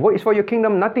be for your work. It's for your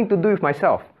kingdom, nothing to do with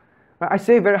myself. I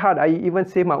save very hard. I even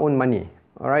save my own money.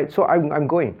 All right, so I'm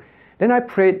going. Then I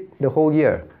prayed the whole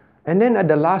year. And then at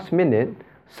the last minute,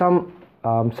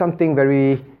 something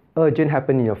very urgent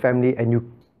happened in your family and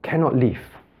you cannot leave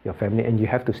your family and you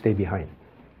have to stay behind.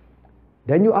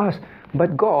 Then you ask,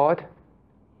 but God,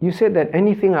 you said that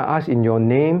anything I ask in your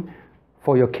name,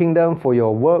 for your kingdom, for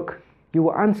your work, you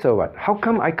will answer what? How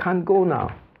come I can't go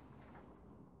now?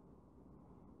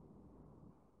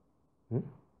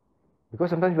 Because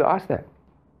sometimes we ask that.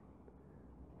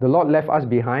 The Lord left us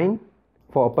behind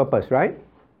for a purpose, right?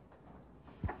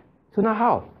 So now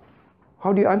how?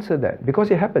 How do you answer that?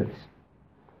 Because it happens.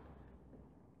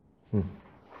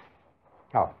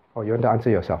 How? Oh, you want to answer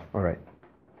yourself. All right.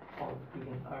 Oh, all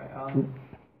right.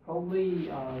 Probably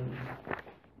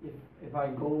if I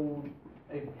go,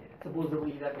 if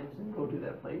supposedly that Vincent go to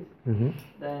that place,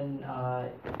 then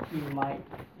he might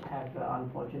have an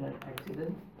unfortunate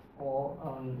accident, or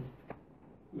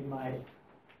he might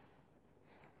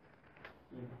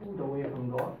be pulled away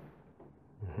from God.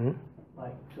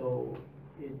 Like, so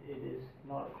it is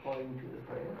not according to the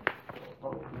prayer. So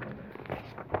probably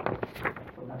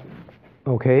for nothing.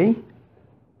 Okay.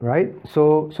 Right?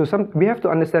 So we have to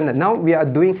understand that now we are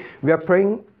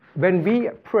praying, when we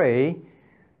pray,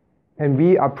 and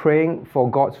we are praying for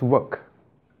God's work.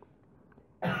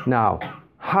 Now,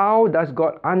 how does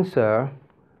God answer?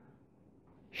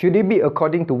 Should it be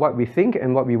according to what we think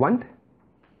and what we want?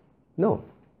 No,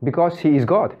 because He is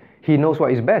God. He knows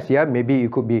what is best. Yeah, maybe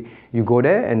it could be you go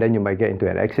there and then you might get into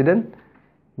an accident.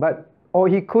 Or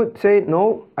He could say,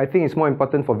 no, I think it's more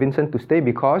important for Vincent to stay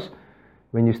because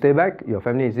when you stay back, your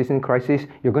family is in crisis,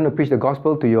 you're going to preach the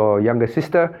gospel to your younger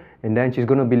sister and then she's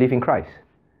going to believe in Christ.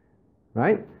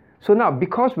 Right? So now,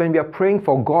 because when we are praying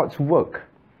for God's work,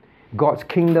 God's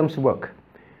kingdom's work,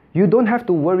 you don't have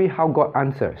to worry how God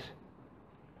answers.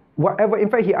 Whatever, in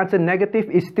fact, He answered negative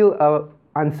is still an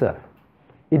answer.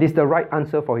 It is the right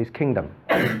answer for His kingdom.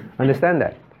 Understand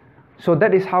that? So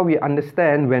that is how we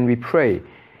understand when we pray.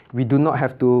 We do not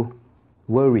have to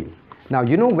worry. Now,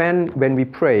 you know when we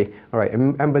pray, all right,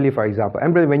 Amberly, for example.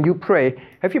 Amberly, when you pray,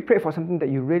 have you prayed for something that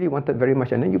you really wanted very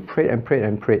much and then you prayed and prayed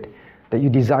and prayed that you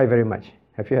desire very much?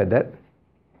 Have you had that?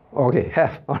 Okay,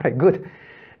 have. All right, good.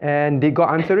 And did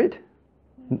God answer it?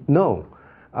 No.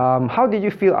 How did you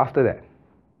feel after that?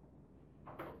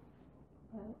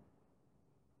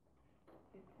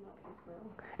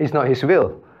 It's not His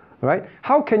will, right?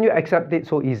 How can you accept it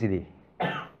so easily?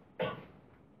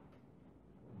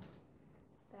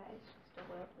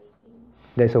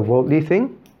 There's a worldly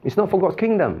thing. It's not for God's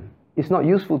kingdom. It's not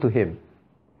useful to Him,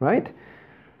 right?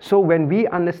 So when we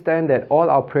understand that all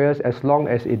our prayers, as long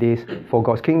as it is for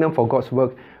God's kingdom, for God's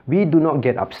work, we do not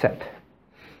get upset.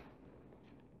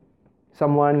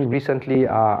 Someone recently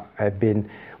have been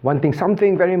wanting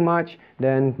something very much,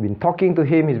 then been talking to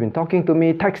him, he's been talking to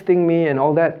me, texting me and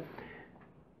all that.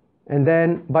 And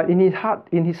then, but in his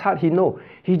heart, he know,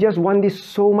 he just wants this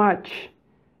so much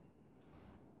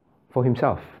for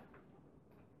himself.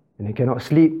 And he cannot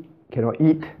sleep, cannot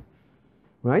eat,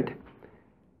 right?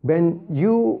 I give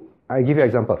you an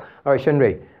example. All right,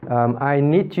 Shenrei, I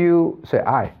need you,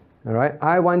 all right,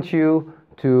 I want you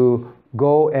to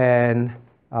go and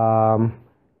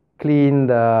clean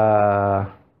the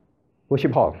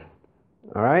worship hall,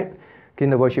 all right? Clean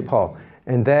the worship hall.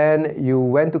 And then you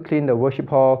went to clean the worship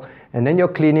hall, and then you're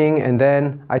cleaning, and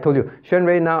then I told you,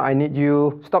 Shenrei, now I need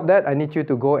you, stop that, I need you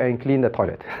to go and clean the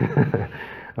toilet.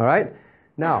 All right?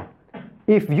 Now,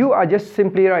 if you are just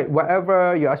simply, right,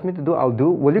 whatever you ask me to do, I'll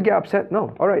do, will you get upset?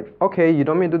 No. All right, okay, you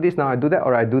don't want me to do this, now I do that,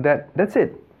 or I do that. That's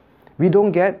it. We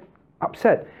don't get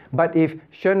upset. But if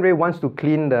Shenrei wants to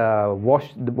clean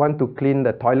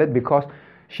the toilet because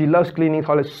she loves cleaning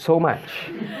toilets so much,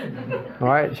 all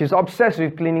right, she's obsessed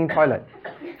with cleaning toilet.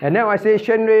 And now I say,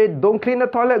 Shenrei, don't clean the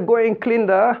toilet, go and clean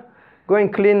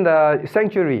the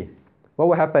sanctuary. What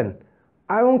will happen?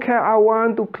 I don't care, I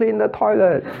want to clean the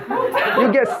toilet.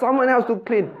 You get someone else to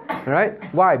clean, right?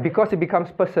 Why? Because it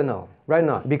becomes personal, right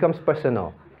now, it becomes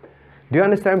personal. Do you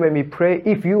understand when we pray,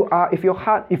 if you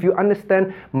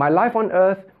understand my life on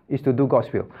earth is to do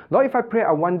God's will. Lord, if I pray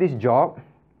I want this job,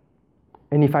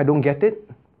 and if I don't get it,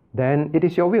 then it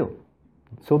is your will.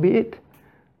 So be it.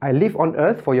 I live on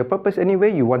earth for your purpose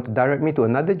anyway. You want to direct me to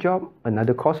another job,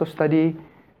 another course of study,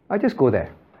 I just go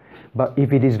there. But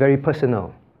if it is very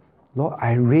personal, Lord,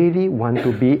 I really want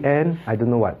to be an, I don't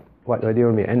know what do you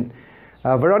want to be? And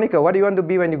Veronica, what do you want to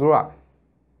be when you grow up?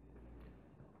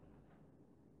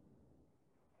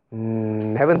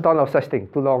 Haven't thought of such thing,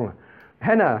 too long.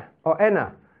 Hannah or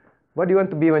Anna, What do you want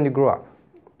to be when you grow up?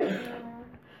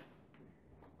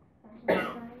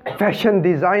 Fashion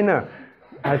designer.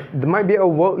 There might be a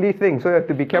worldly thing, so you have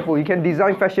to be careful. You can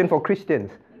design fashion for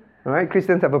Christians. All right?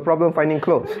 Christians have a problem finding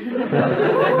clothes.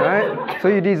 Right? So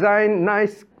you design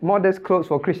nice, modest clothes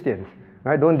for Christians.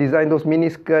 Right? Don't design those mini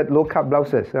skirt, low cut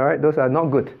blouses. All right? Those are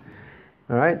not good.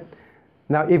 All right?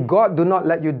 Now, if God do not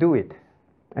let you do it,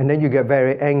 and then you get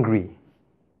very angry,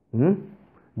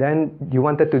 then you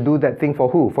wanted to do that thing for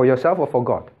who? For yourself or for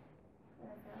God?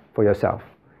 For yourself.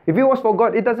 If it was for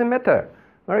God, it doesn't matter.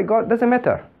 All right, God, doesn't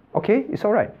matter. Okay, it's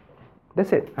all right.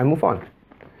 That's it. I move on.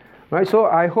 All right, so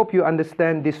I hope you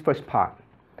understand this first part.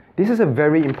 This is a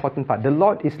very important part. The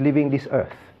Lord is leaving this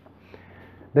earth.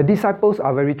 The disciples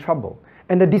are very troubled.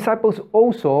 And the disciples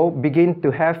also begin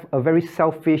to have a very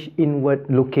selfish,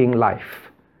 inward-looking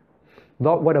life.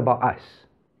 Lord, what about us?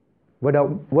 What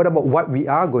about what we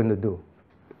are going to do?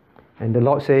 And the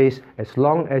Lord says, as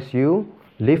long as you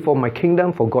live for my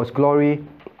kingdom, for God's glory,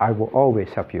 I will always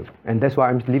help you. And that's why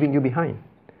I'm leaving you behind.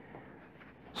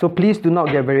 So please do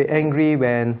not get very angry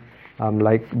when,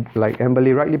 like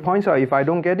Amberly rightly points out, if I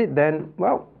don't get it, then,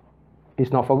 well,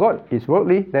 it's not for God. It's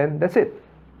worldly, then that's it.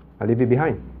 I'll leave it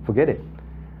behind. Forget it.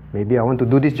 Maybe I want to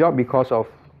do this job because of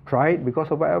pride, because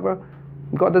of whatever.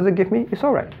 God doesn't give me, it's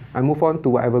all right. I move on to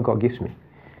whatever God gives me.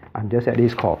 I'm just at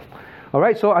His call. All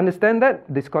right, so understand that,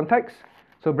 this context.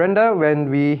 So Brenda,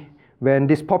 when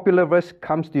this popular verse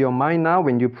comes to your mind now,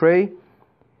 when you pray,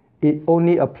 it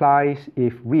only applies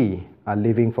if we are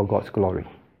living for God's glory.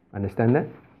 Understand that?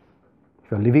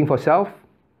 If you're living for self,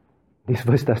 this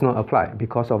verse does not apply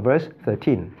because of verse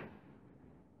 13.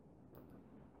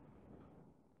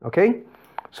 Okay?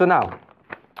 So now,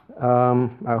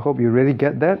 I hope you really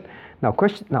get that.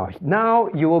 Now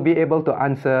you will be able to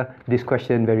answer this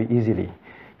question very easily.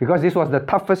 Because this was the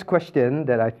toughest question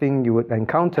that I think you would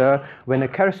encounter when a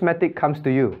charismatic comes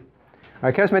to you. All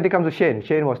right, charismatic comes to Shane.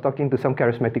 Shane was talking to some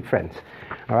charismatic friends.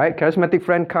 All right, charismatic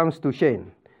friend comes to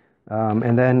Shane.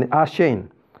 And then asks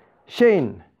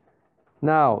Shane,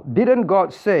 now, didn't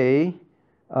God say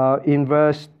in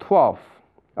verse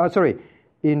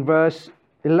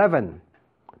 11,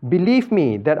 believe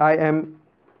me that I am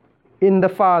in the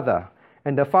Father,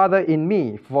 and the Father in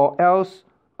me, or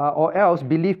else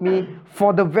believe me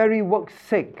for the very work's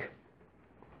sake.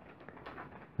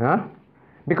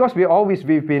 Because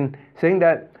we've been saying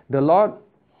that the Lord,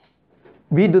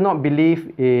 we do not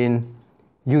believe in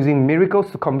using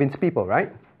miracles to convince people,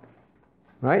 right?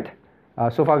 Right?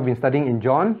 So far we've been studying in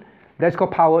John. That's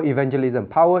called power evangelism.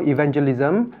 Power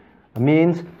evangelism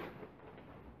means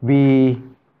we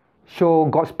show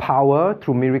God's power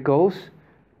through miracles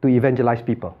to evangelize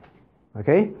people.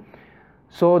 Okay?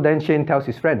 So then Shane tells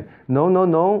his friend, no.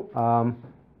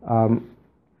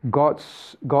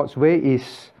 God's way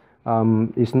is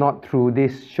not through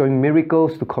this showing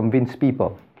miracles to convince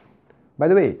people. By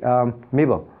the way,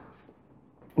 Mabel,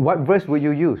 what verse will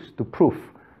you use to prove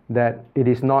that it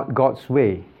is not God's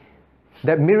way?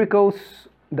 That miracles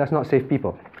does not save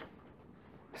people.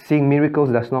 Seeing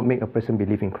miracles does not make a person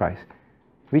believe in Christ.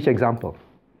 Which example?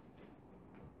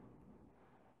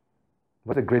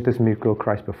 What's the greatest miracle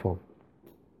Christ performed?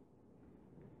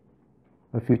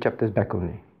 A few chapters back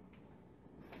only.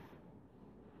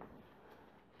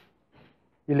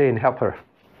 Elaine, help her.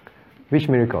 Which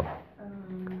miracle?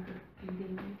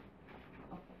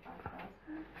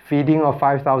 Feeding of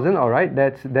 5,000. All right,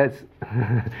 that's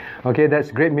okay.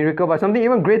 That's great miracle, but something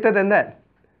even greater than that.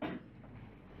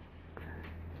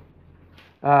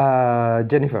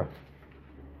 Jennifer.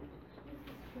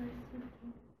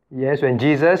 Yes, when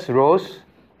Jesus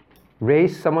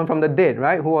raised someone from the dead,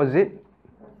 right? Who was it?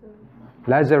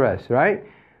 Lazarus, right?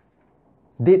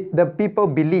 Did the people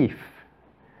believe?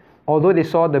 Although they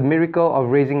saw the miracle of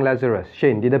raising Lazarus.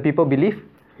 Shane, did the people believe?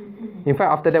 In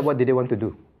fact, after that, what did they want to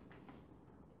do?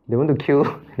 They want to kill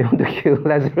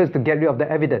Lazarus to get rid of the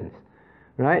evidence.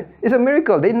 Right? It's a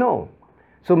miracle, they know.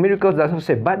 So miracles doesn't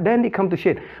say. But then they come to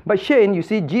Shane. But Shane, you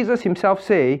see, Jesus himself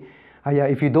say,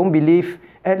 if you don't believe,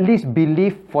 at least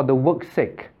believe for the work's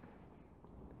sake.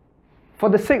 For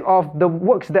the sake of the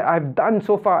works that I've done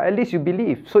so far, at least you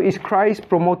believe. So is Christ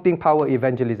promoting power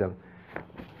evangelism?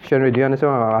 Shenry, do you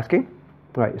understand what I'm asking?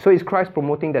 Right. So is Christ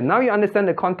promoting that? Now you understand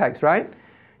the context, right?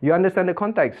 You understand the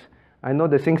context. I know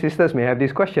the Sing sisters may have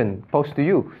this question posed to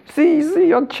you. See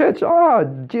your church.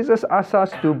 Jesus asks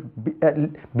us to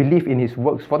believe in His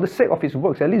works. For the sake of His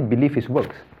works, at least believe His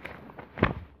works.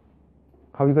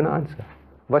 How are you going to answer?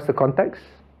 What's the context?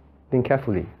 Think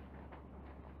carefully.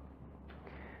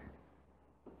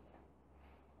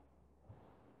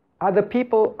 I'll put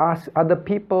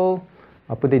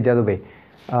it the other way.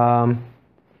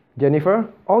 Jennifer,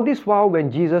 all this while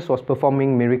when Jesus was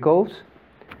performing miracles,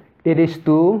 it is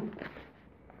to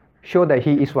show that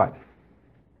he is what?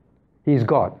 He is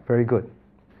God. Very good.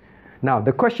 Now,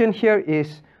 the question here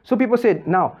is, so people said,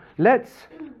 now, let's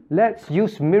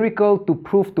use miracle to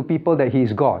prove to people that he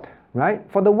is God, right?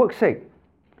 For the work's sake.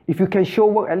 If you can show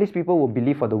work, at least people will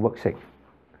believe for the work's sake.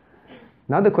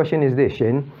 Now the question is this,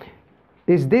 Shane.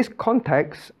 Is this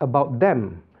context about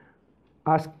them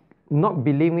as not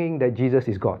believing that Jesus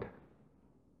is God?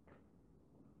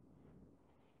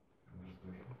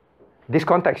 This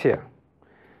context here.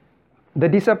 The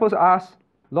disciples asked,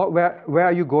 Lord, where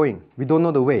are you going? We don't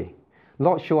know the way.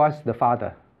 Lord, show us the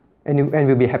Father, and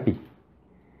we'll be happy.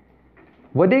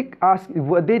 Were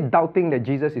they doubting that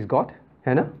Jesus is God,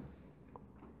 Hannah?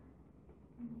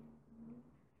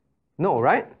 No,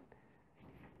 right?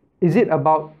 Is it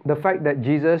about the fact that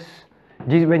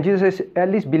when Jesus says, at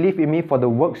least believe in me for the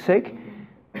work's sake,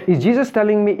 is Jesus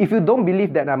telling me, if you don't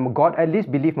believe that I'm God, at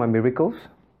least believe my miracles?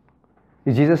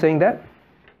 Is Jesus saying that?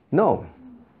 No,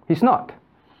 he's not.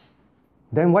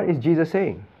 Then what is Jesus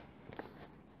saying?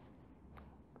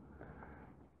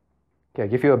 Okay, I'll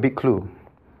give you a big clue.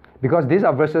 Because these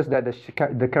are verses that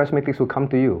the charismatics will come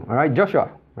to you. All right, Joshua.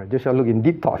 All right, Joshua look in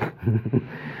deep thought.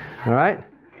 All right?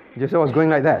 Joshua was going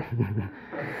like that.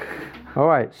 All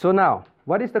right, so now,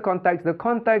 what is the context? The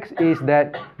context is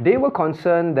that they were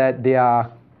concerned that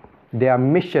their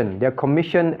mission, their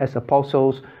commission as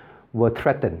apostles were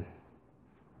threatened.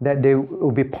 That they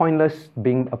would be pointless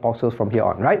being apostles from here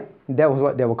on, right? That was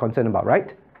what they were concerned about,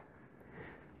 right?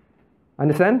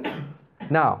 Understand?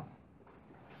 Now,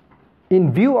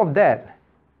 in view of that,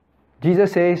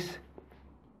 Jesus says,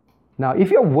 now if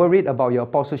you're worried about your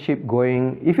apostleship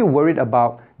going, if you're worried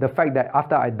about the fact that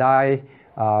after I die,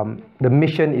 the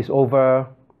mission is over,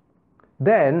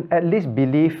 then at least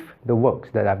believe the works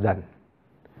that I've done.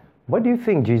 What do you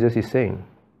think Jesus is saying?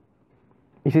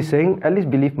 Is he saying, at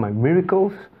least believe my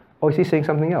miracles? Or is he saying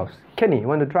something else? Kenny, you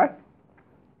want to try?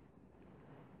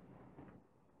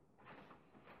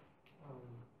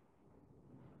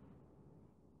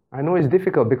 I know it's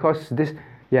difficult because this...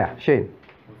 Yeah, Shane.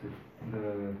 The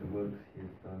works he has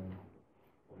done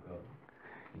for God.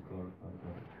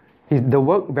 God. The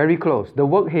work, very close. The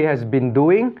work he has been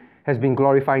doing has been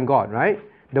glorifying God, right?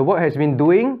 The work has been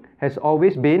doing has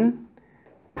always been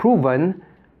proven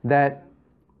that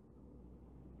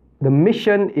the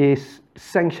mission is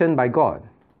sanctioned by God.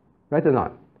 Right or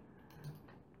not?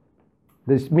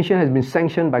 This mission has been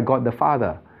sanctioned by God the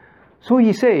Father. So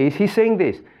he's saying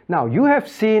this. Now, you have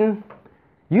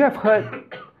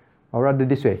heard, or rather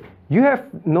this way, you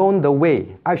have known the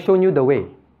way. I've shown you the way.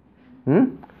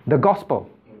 The gospel.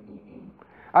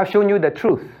 I've shown you the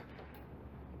truth.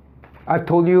 I've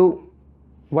told you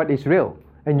what is real.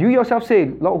 And you yourself say,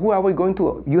 Lord, who are we going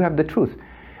to? You have the truth.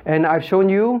 And I've shown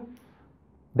you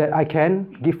that I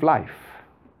can give life.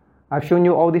 I've shown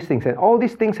you all these things. And all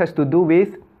these things has to do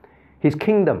with His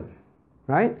kingdom.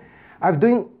 Right?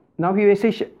 Now he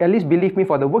says, at least believe me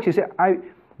for the works. He said,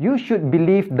 you should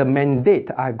believe the mandate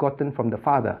I've gotten from the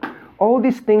Father. All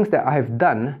these things that I have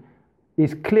done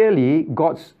is clearly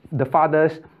the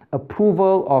Father's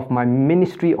approval of my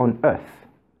ministry on earth.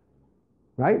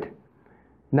 Right?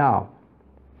 Now,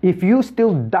 if you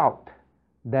still doubt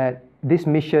that this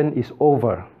mission is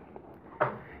over,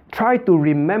 try to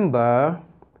remember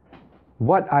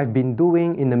what I've been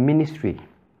doing in the ministry.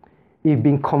 It's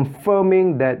been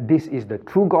confirming that this is the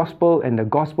true gospel and the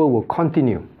gospel will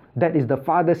continue. That is the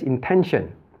Father's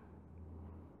intention.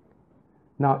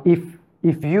 Now,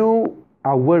 if you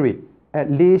are worried, at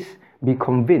least be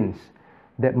convinced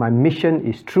that my mission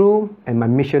is true and my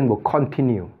mission will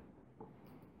continue.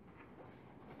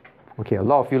 Okay, a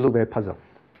lot of you look very puzzled.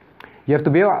 You have to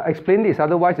be able to explain this,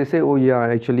 otherwise they say, oh yeah,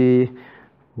 actually,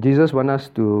 Jesus wants us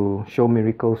to show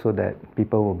miracles so that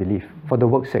people will believe, for the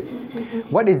work's sake.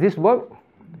 What is this work?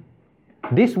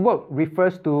 This work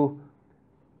refers to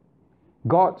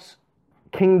God's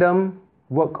kingdom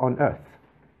work on earth.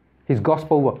 His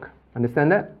gospel work.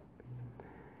 Understand that?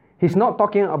 He's not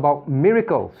talking about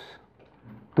miracles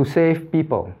to save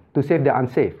people, to save the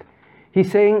unsaved. He's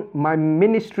saying my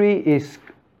ministry is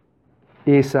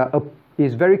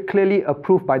very clearly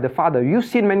approved by the Father. You've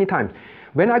seen many times.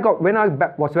 When I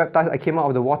was baptized, I came out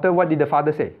of the water. What did the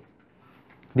Father say?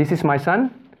 This is my Son,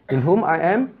 in whom I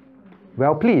am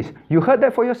well pleased. You heard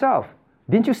that for yourself.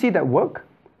 Didn't you see that work?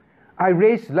 I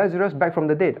raised Lazarus back from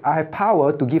the dead. I have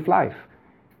power to give life.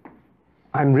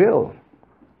 I'm real.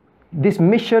 This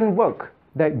mission work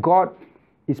that God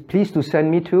is pleased to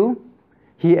send me to,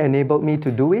 He enabled me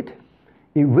to do it.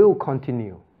 It will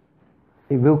continue.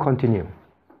 It will continue.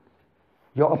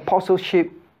 Your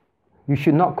apostleship You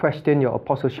should not question your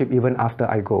apostleship even after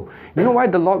I go. You know why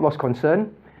the Lord was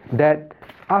concerned? That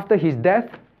after his death,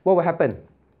 what will happen?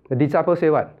 The disciples say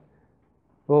what?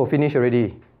 Oh, finish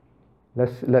already.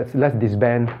 Let's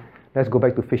disband. Let's go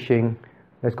back to fishing.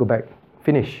 Let's go back.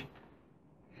 Finish.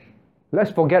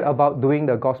 Let's forget about doing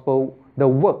the gospel, the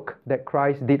work that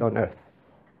Christ did on earth.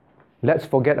 Let's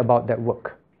forget about that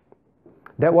work.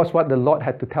 That was what the Lord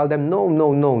had to tell them. No,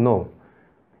 no, no, no.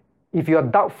 If you are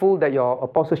doubtful that your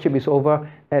apostleship is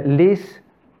over, at least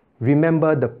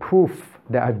remember the proof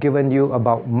that I've given you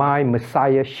about my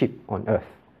messiahship on earth.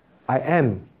 I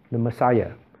am the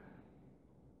Messiah.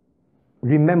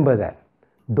 Remember that.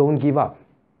 Don't give up.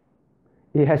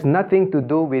 It has nothing to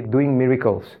do with doing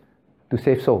miracles to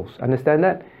save souls. Understand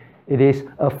that? It is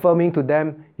affirming to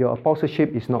them your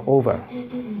apostleship is not over.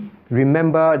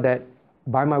 Remember that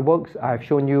by my works I have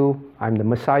shown you I'm the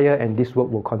Messiah and this work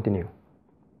will continue.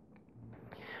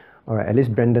 Alright, at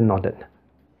least Brendan nodded.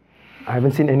 I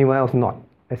haven't seen anyone else nod,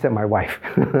 except my wife.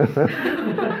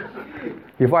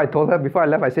 Before I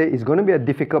left, I said, it's going to be a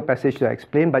difficult passage to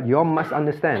explain, but you all must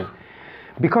understand.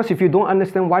 Because if you don't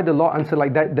understand why the Lord answered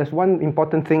like that, there's one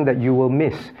important thing that you will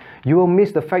miss. You will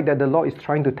miss the fact that the Lord is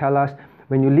trying to tell us,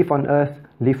 when you live on earth,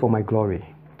 live for my glory.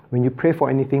 When you pray for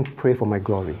anything, pray for my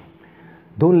glory.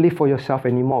 Don't live for yourself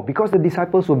anymore. Because the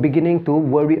disciples were beginning to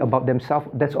worry about themselves,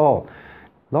 that's all.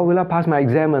 Lord, will I pass my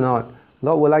exam or not?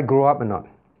 Lord, will I grow up or not?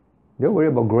 Don't worry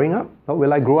about growing up. Lord,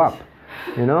 will I grow up?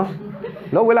 You know?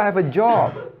 Lord, will I have a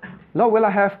job? Lord, will I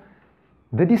have...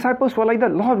 The disciples were like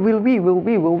that. Lord, will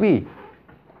we?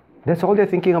 That's all they're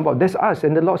thinking about. That's us.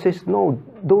 And the Lord says, no,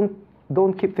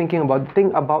 don't keep thinking about it.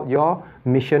 Think about your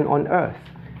mission on earth.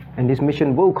 And this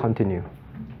mission will continue.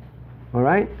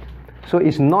 Alright? So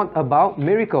it's not about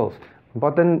miracles.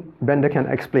 Important, Brenda can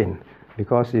explain.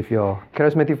 Because if your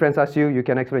charismatic friends ask you, you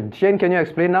can explain. Shane, can you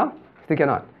explain now? Still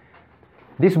cannot.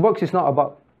 This works is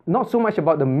not so much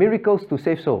about the miracles to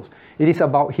save souls. It is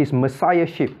about his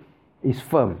messiahship is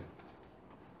firm.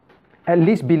 At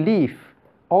least believe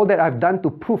all that I've done to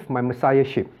prove my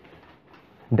messiahship.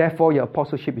 Therefore, your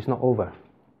apostleship is not over.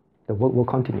 The work will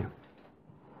continue.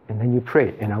 And then you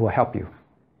pray, and I will help you.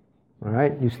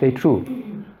 Alright? You stay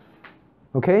true.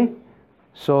 Okay?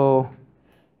 So,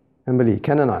 Emily,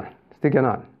 can or not? Still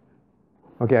cannot.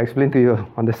 Okay, I explain to you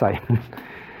on the side.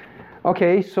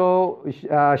 Okay, so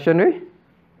Shenri?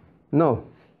 No.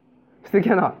 Still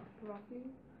cannot.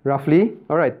 Roughly?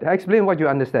 Alright, explain what you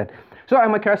understand. So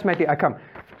I'm a charismatic, I come.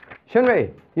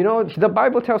 Shenri, you know, the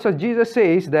Bible tells us, Jesus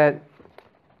says that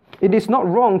it is not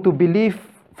wrong to believe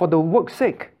for the work's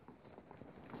sake.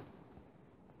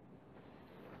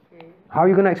 How are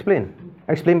you going to explain?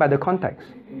 Explain by the context.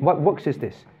 What works is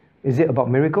this? Is it about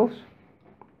miracles?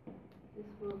 This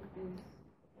work is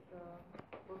the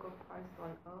work of Christ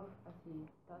on earth as he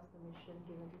does the mission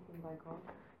given to him by God.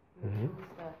 And it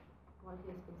shows that what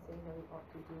he has been saying that we ought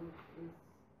to do is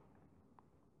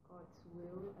God's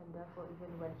will, and therefore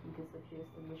even when he disappears,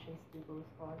 the mission still goes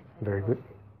on. Very good.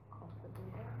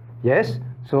 Comfortable. Yes,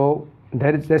 so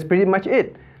that's pretty much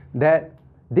it. That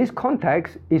this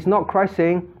context is not Christ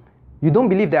saying, you don't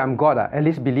believe that I'm God, at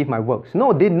least believe my works.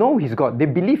 No, they know he's God. They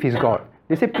believe he's God.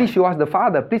 They say, please show us the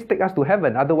Father. Please take us to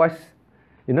heaven. Otherwise,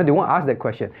 they won't ask that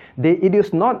question. It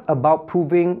is not about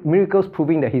miracles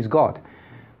proving that he's God.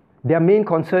 Their main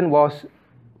concern was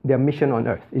their mission on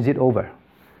earth. Is it over?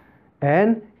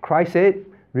 And Christ said,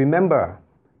 remember,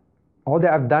 all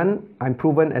that I've done, I'm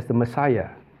proven as the Messiah.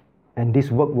 And this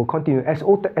work will continue. As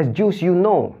Jews, you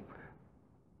know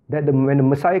that when the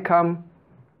Messiah comes,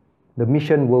 the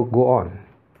mission will go on.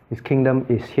 His kingdom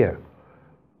is here.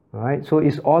 Right? So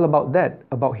it's all about that,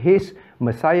 about his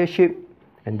messiahship,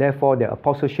 and therefore their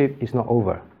apostleship is not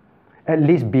over. At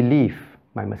least believe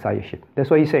my messiahship. That's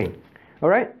what he's saying.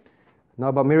 Alright? Not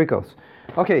about miracles.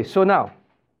 Okay, so now,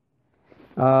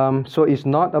 so it's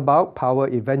not about power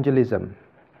evangelism.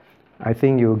 I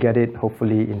think you'll get it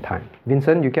hopefully in time.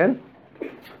 Vincent, you can?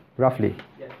 Roughly?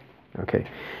 Yes. Okay.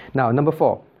 Now, number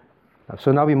 4.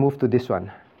 So now we move to this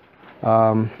one.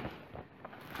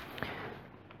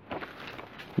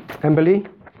 Emily,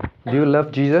 do you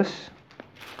love Jesus?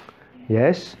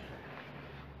 Yes.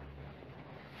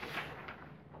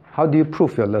 How do you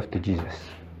prove your love to Jesus?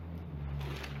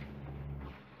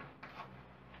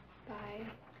 By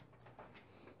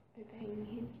obeying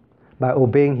him. By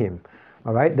obeying him.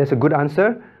 Alright, that's a good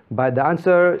answer, but the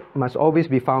answer must always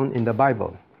be found in the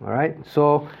Bible. Alright,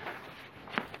 so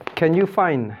can you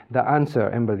find the answer,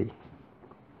 Emily?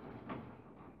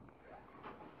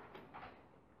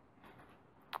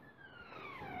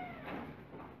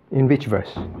 In which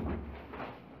verse?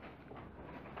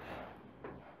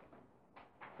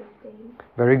 15.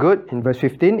 Very good. In verse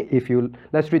 15,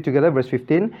 let's read together verse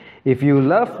 15. If you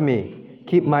love me,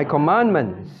 keep my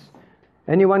commandments.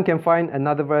 Anyone can find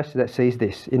another verse that says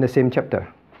this in the same chapter.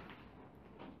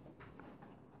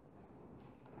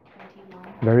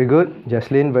 Very good.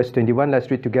 Jocelyn, verse 21,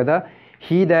 let's read together.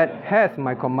 He that hath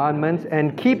my commandments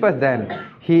and keepeth them,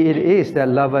 he it is that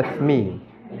loveth me.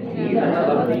 He that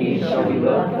loveth me shall be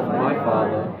loved of my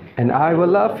Father. And I will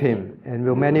love him and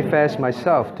will manifest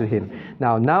myself to him.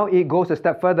 Now it goes a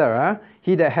step further. Huh?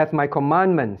 He that hath my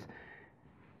commandments.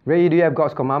 Ray, do you have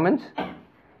God's commandments?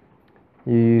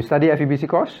 You study FEBC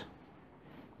course?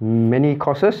 Many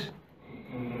courses?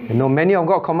 You know many of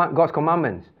God's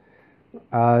commandments.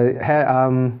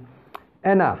 Anna,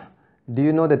 do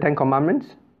you know the 10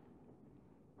 commandments?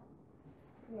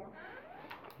 Yeah.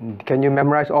 Can you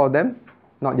memorize all of them?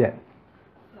 Not yet.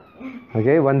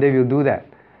 Okay, one day we'll do that.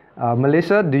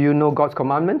 Melissa, do you know God's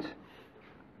commandments?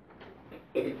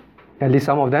 At least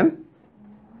some of them,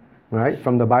 right,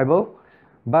 from the Bible.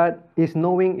 But is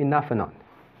knowing enough or not?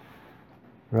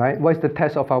 Right? What is the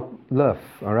test of our love?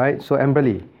 All right. So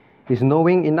Amberly, is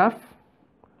knowing enough?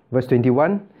 Verse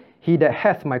 21. He that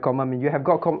hath my commandment. You have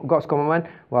got God's commandment.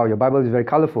 Wow, your Bible is very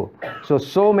colorful.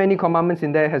 So many commandments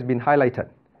in there has been highlighted.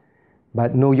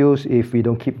 But no use if we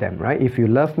don't keep them, right? If you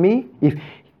love me,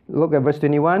 look at verse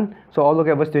 21. So all look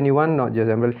at verse 21, not just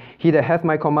Amberly. He that hath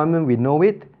my commandment, we know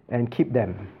it and keep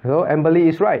them. So Amberly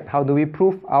is right. How do we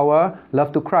prove our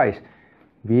love to Christ?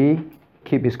 We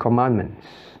keep his commandments.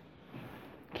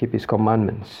 Keep his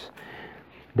commandments.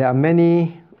 There are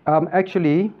many, the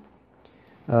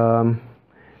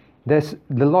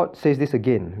Lord says this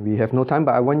again. We have no time,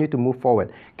 but I want you to move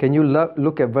forward. Can you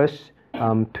look at verse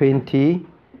 23?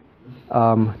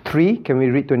 Can we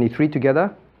read 23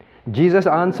 together? Jesus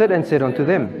answered and said unto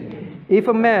them, If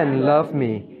a man love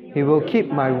me, he will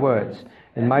keep my words,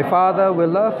 and my Father will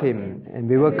love him, and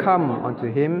we will come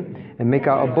unto him and make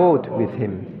our abode with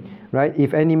him. Right?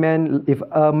 If a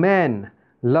man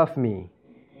love me,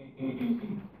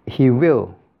 he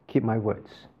will keep my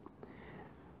words.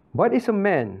 What is a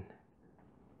man,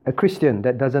 a Christian,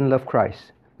 that doesn't love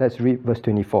Christ? Let's read verse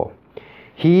 24.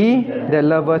 He that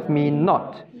loveth me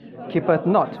not, keepeth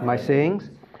not my sayings,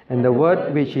 and the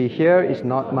word which ye hear is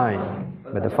not mine,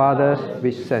 but the Father's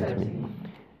which sent me.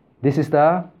 This is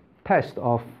the test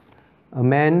of a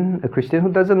man, a Christian who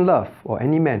doesn't love, or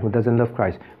any man who doesn't love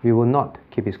Christ. We will not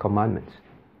keep his commandments.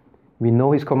 We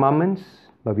know his commandments,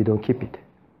 but we don't keep it.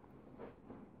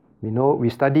 We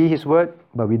study his word,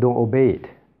 but we don't obey it.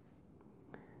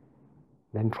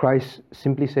 Then Christ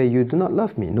simply say, you do not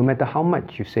love me, no matter how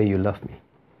much you say you love me.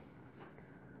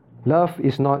 Love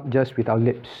is not just with our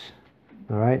lips.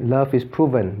 All right? Love is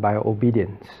proven by our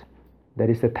obedience. That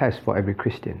is the test for every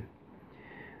Christian.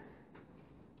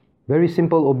 Very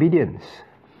simple obedience.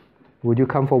 Would you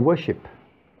come for worship?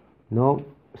 No,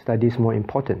 study is more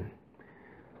important.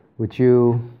 Would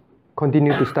you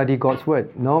continue to study God's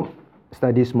word? No,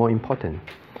 study is more important.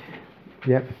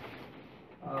 Yep.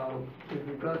 With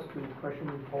regards to question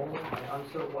 4, my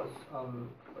answer was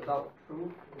without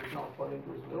truth, it is not according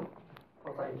to his will.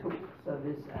 Because I took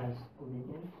service as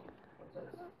obedience, such as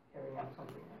carrying out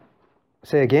something.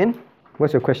 Say again.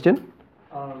 What's your question?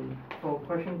 For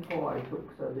question 4, I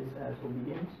took service as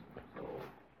obedience. So,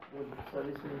 would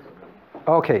service mean something?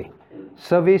 Okay.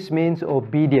 Service means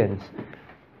obedience.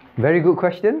 Very good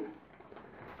question.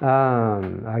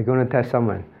 I'm going to test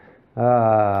someone.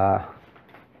 All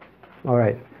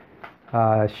right.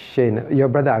 Shane, your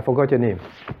brother, I forgot your name.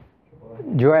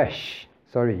 Joash.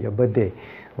 Sorry, your birthday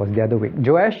was the other week.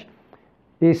 Joash,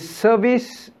 is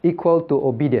service equal to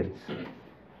obedience?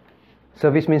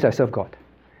 Service means I serve God.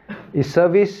 Is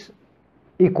service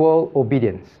equal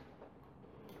obedience?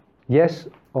 Yes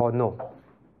or no?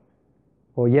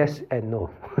 Or yes and no?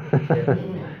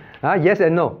 Yes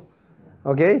and no.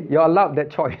 Okay, you're allowed that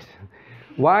choice.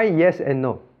 Why yes and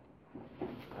no?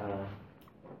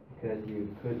 Because you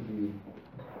could be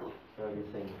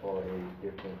servicing for a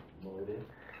different motive.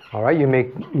 All right, you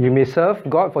may serve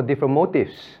God for different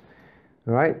motives.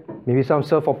 All right, maybe some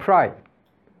serve for pride.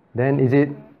 Then is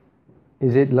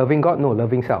it loving God? No,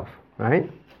 loving self. Right?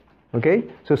 Okay,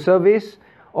 so service,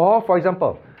 or for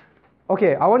example,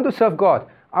 okay, I want to serve God.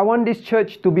 I want this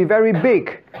church to be very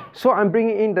big, so I'm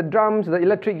bringing in the drums, the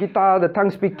electric guitar, the tongue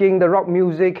speaking, the rock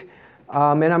music.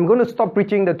 And I'm going to stop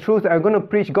preaching the truth. I'm going to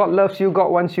preach God loves you, God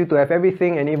wants you to have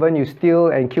everything, and even you steal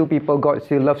and kill people, God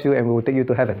still loves you and will take you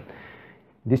to heaven.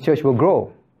 This church will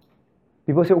grow.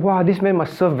 People say, wow, this man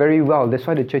must serve very well. That's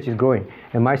why the church is growing.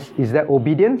 Is that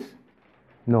obedience?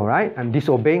 No, right? I'm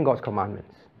disobeying God's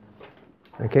commandments.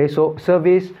 Okay, so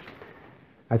service,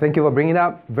 I thank you for bringing it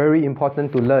up. Very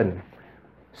important to learn.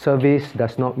 service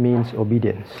does not mean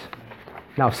obedience.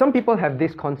 Now, some people have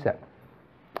this concept.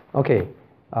 Okay,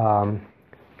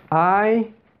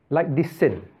 I like this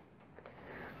sin.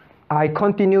 I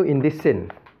continue in this sin.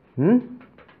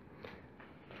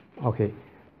 Okay,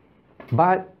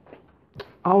 but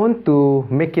I want to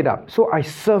make it up. So I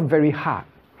serve very hard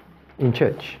in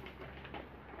church.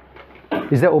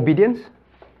 Is that obedience?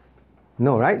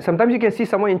 No, right? Sometimes you can see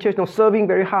someone in church serving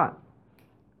very hard.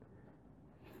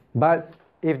 But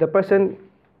if the person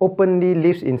openly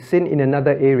lives in sin in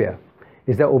another area,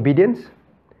 is that obedience?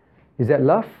 Is that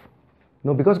love?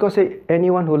 No, because God said,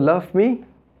 anyone who loves me,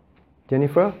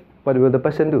 Jennifer, what will the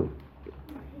person do?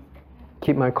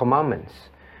 Keep my commandments.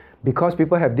 Because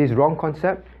people have this wrong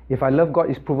concept, if I love God,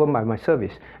 it's proven by my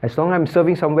service. As long as I'm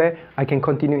serving somewhere, I can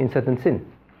continue in certain sin.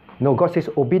 No, God says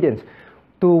obedience.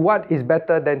 To what is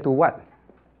better than to what?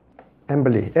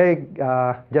 Amberly,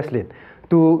 Jocelyn.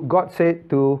 To God said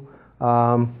to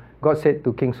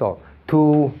King Saul,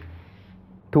 to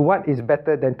what is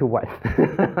better than to what?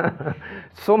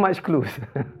 So much clues.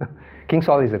 King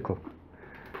Saul is a clue.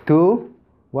 To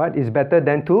what is better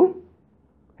than to?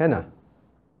 Hannah?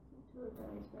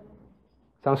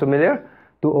 Sounds familiar?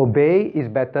 To obey is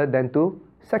better than to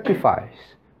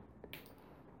sacrifice.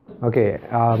 Okay,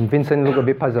 Vincent looked a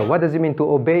bit puzzled. What does it mean to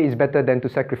obey is better than to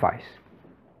sacrifice?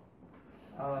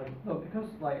 No, because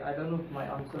I don't know if my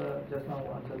answer just now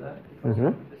will answer that.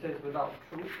 Because it says without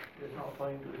truth, it's not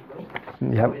according to His will.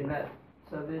 Yep. So in that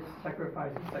service,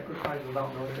 sacrifice is sacrifice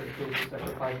without knowing the truth, is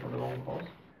sacrifice for the wrong cause.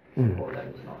 Or that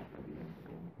is not obedience.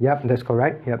 Yep, that's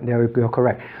correct. Yep, you're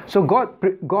correct. So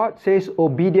God says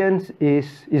obedience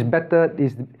is better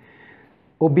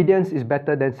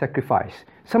than sacrifice.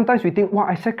 Sometimes we think, wow,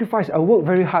 I sacrifice, I work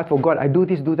very hard for God, I do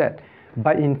this, do that.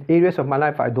 But in areas of my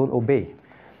life, I don't obey.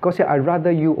 God said, I'd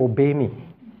rather you obey me.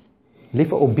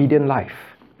 Live an obedient life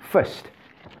first.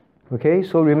 Okay,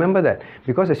 so remember that.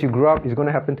 Because as you grow up, it's going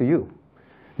to happen to you.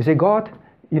 You say, God,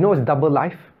 you know what's double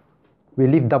life? We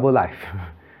live double life.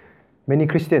 Many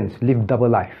Christians live double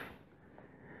life.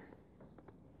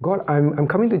 God, I'm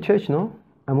coming to church, no?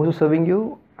 I'm also serving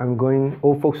you. I'm going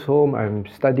old folks home. I'm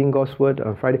studying God's word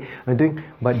on Friday.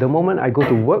 But the moment I go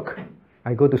to work,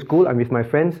 I go to school, I'm with my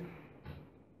friends,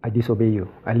 I disobey you.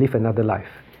 I live another life.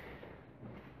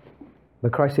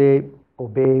 But Christ said,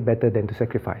 obey better than to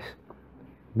sacrifice.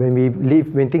 When we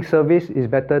think service is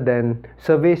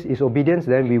obedience,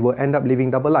 then we will end up living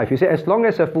double life. You say, as long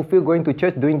as I fulfill going to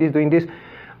church, doing this,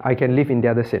 I can live in the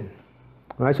other sin.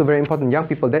 Alright, so very important. Young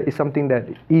people, that is something that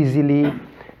easily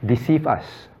deceives us.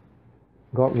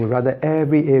 God would rather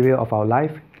every area of our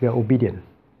life we are obedient.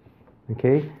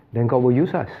 Okay? Then God will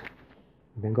use us.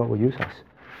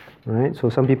 Alright? So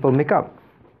some people make up.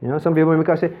 Some people make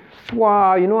up and say,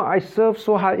 wow, I serve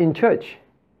so hard in church.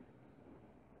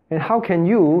 And how can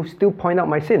you still point out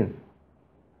my sin?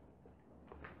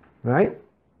 Right?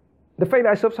 The fact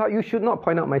that I serve so hard, you should not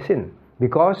point out my sin.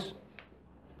 Because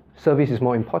service is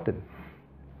more important.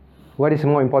 What is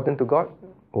more important to God?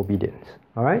 Obedience.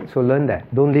 Alright? So learn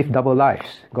that. Don't live double lives.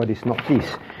 God is not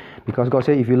pleased. Because God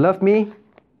said, if you love me,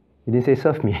 He didn't say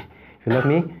serve me. If you love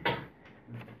me,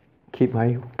 keep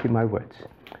my words.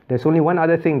 There's only one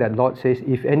other thing that Lord says,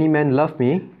 if any man love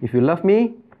me, if you love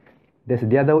me, there's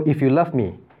the other, if you love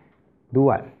me, do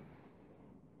what?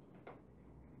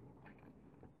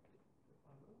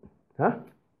 Huh?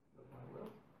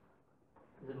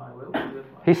 Is it my will?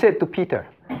 He said to Peter,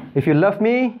 if you love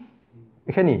me,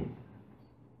 Kenny,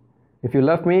 if you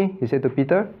love me, he said to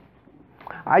Peter,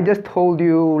 I just told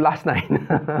you last night.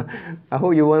 I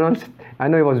hope you were not. I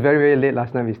know it was very, very late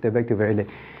last night. We stayed back to very late.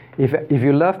 If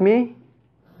you love me,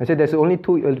 I said there's only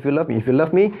two. If you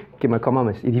love me, keep my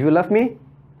commandments. If you love me,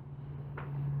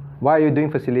 why are you doing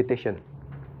facilitation?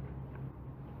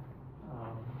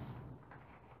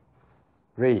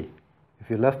 Ray, if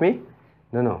you love me,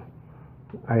 no.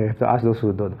 I have to ask those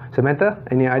who don't. Samantha,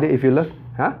 any idea if you love?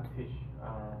 Huh? Teach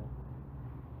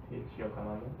your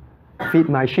commandments. Feed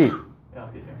my sheep. Yeah,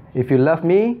 teach your. If you love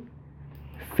me,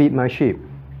 feed my sheep.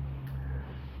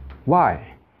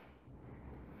 Why?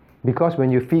 Because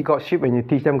when you feed God's sheep, when you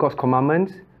teach them God's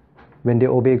commandments, when they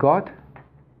obey God,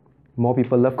 more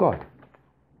people love God.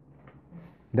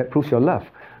 That proves your love.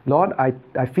 Lord, I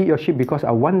feed your sheep because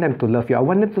I want them to love you. I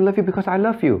want them to love you because I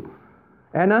love you.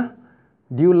 Anna,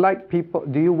 do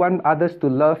you want others to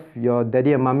love your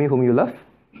daddy and mommy whom you love?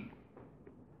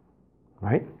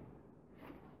 Right?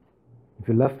 If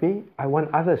you love me, I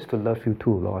want others to love you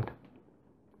too, Lord.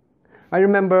 I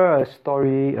remember a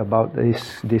story about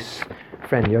this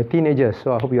friend. You're teenagers,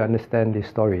 so I hope you understand this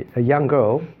story. A young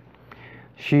girl,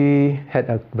 she had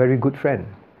a very good friend.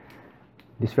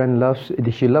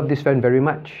 She loved this friend very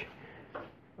much.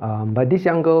 But this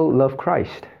young girl loved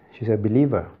Christ. She's a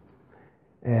believer.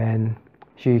 And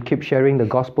she kept sharing the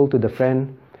gospel to the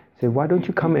friend. Said, why don't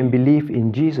you come and believe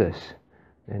in Jesus?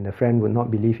 And the friend would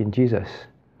not believe in Jesus.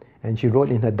 And she wrote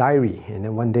in her diary. And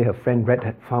then one day her friend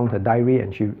found her diary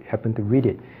and she happened to read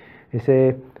it. He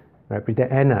said, right,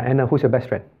 pretend Anna. Anna, who's your best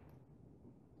friend?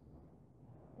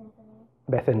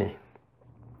 Bethany.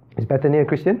 Is Bethany a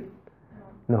Christian?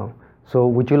 No. So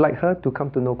would you like her to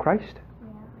come to know Christ?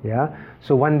 Yeah.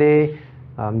 So one day,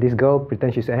 this girl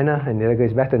pretends she's Anna and the other girl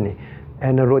is Bethany.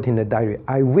 Anna wrote in the diary,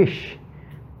 I wish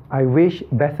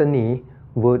Bethany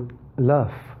would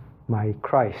love my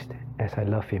Christ as I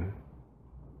love him.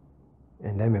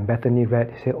 And then when Bethany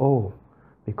read, she said, oh,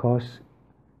 because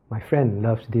my friend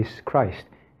loves this Christ,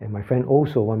 and my friend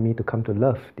also wants me to come to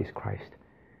love this Christ.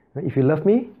 If you love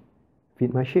me,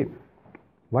 feed my sheep.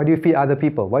 Why do you feed other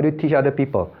people? Why do you teach other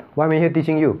people? Why am I here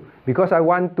teaching you? Because I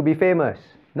want to be famous?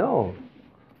 No.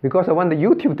 Because I want the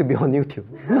YouTube to be on YouTube?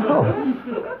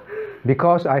 No.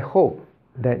 Because I hope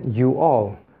that you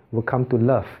all will come to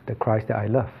love the Christ that I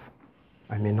love.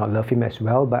 I may not love him as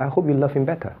well, but I hope you love him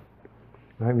better.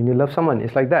 Right? When you love someone,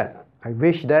 it's like that. I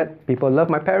wish that people love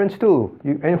my parents too.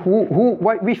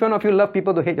 Which one of you love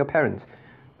people to hate your parents?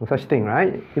 No such thing,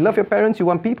 right? You love your parents, you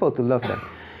want people to love them.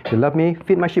 If you love me,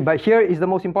 feed my sheep. But here is the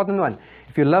most important one.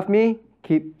 If you love me,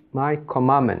 keep my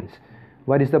commandments.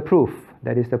 What is the proof?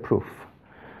 That is the proof.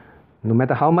 No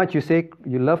matter how much you say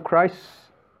you love Christ,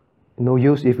 no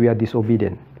use if we are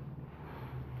disobedient.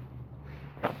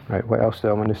 Right, what else do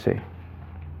I want to say?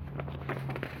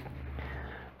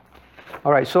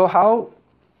 Alright, so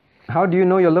how do you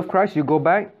know you love Christ? You go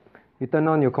back, you turn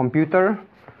on your computer,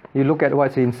 you look at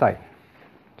what's inside.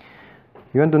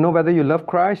 You want to know whether you love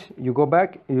Christ? You go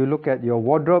back, you look at your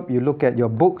wardrobe, you look at your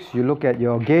books, you look at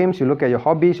your games, you look at your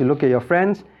hobbies, you look at your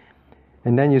friends,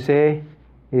 and then you say,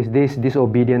 is this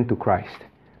disobedient to Christ?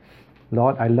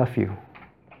 Lord, I love you.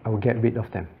 I will get rid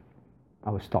of them.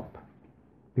 I will stop.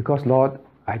 Because, Lord,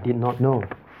 I did not know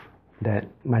that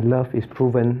my love is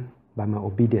proven by my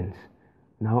obedience.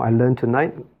 Now I learned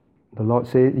tonight, the Lord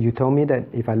said, you told me that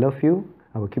if I love you,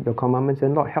 I will keep your commandments,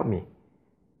 and Lord, help me.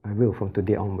 I will from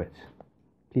today onwards.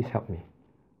 Please help me.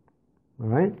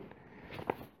 Alright?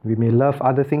 We may love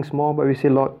other things more, but we say,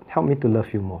 Lord, help me to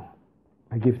love you more.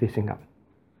 I give this thing up.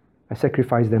 I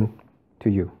sacrifice them to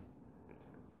you.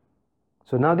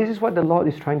 So now this is what the Lord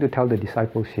is trying to tell the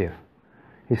disciples here.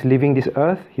 He's leaving this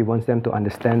earth. He wants them to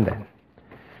understand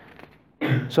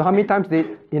that. So how many times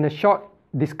in a short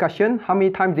discussion, how many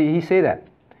times did he say that?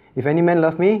 If any man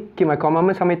love me, keep my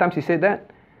commandments. How many times he said that?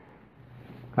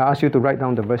 I asked you to write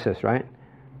down the verses, right?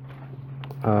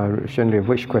 Shanley,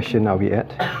 which question are we at?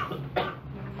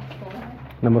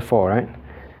 Number 4, right?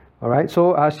 Alright,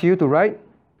 so I asked you to write,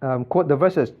 quote the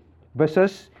verses.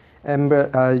 And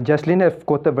Jaslyn have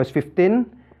quoted verse 15.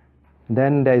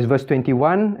 Then there is verse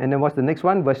 21. And then what's the next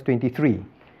one? Verse 23.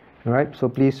 Alright, so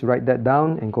please write that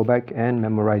down and go back and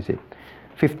memorize it.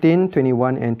 15,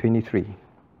 21, and 23.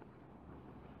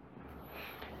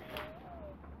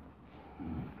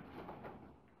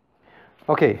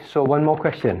 Okay, so one more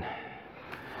question.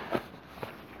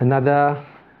 Another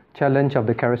challenge of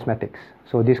the charismatics.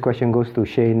 So this question goes to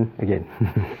Shane again.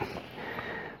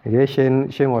 Okay,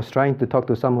 Shane was trying to talk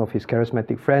to some of his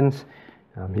charismatic friends.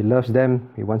 He loves them.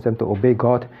 He wants them to obey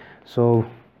God. So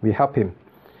we help him.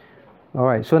 All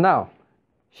right, so now,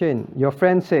 Shane, your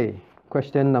friends say,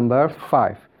 question number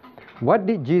 5. What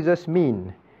did Jesus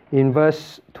mean in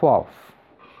verse 12?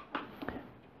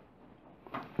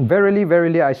 Verily,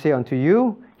 verily, I say unto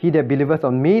you, he that believeth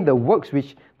on me, the works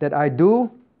which that I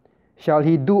do, shall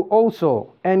he do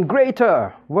also, and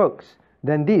greater works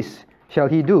than this shall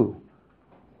he do.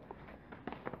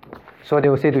 So they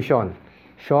will say to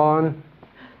Sean,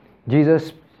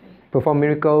 Jesus performed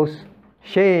miracles.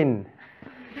 Shane,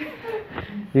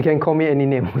 you can call me any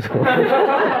name also.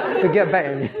 To get back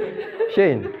at me.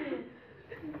 Shane,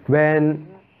 when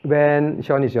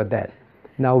Sean is your dad.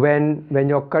 Now when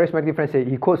your charismatic friend say,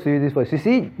 he quotes to you this verse, you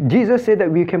see, Jesus said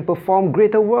that we can perform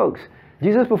greater works.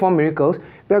 Jesus performed miracles.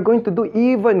 We are going to do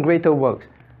even greater works.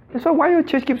 That's why your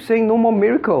church keeps saying no more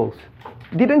miracles.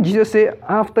 Didn't Jesus say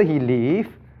after he leaves,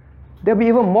 there'll be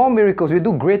even more miracles. We'll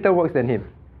do greater works than him.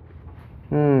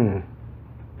 Do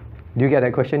you get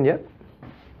that question yet?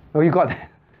 Oh, you got that.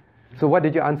 So what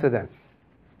did you answer them?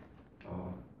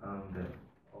 That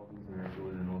all these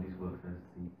miracles and all these works have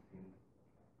since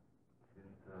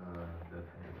the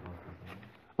Pentecost.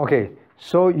 Okay,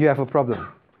 so you have a problem.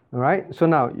 All right. So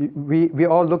now we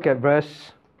all look at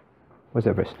verse. What's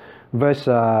that verse? Verse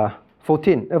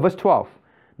 14. Verse 12.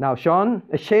 Now, Shane,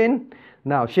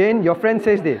 your friend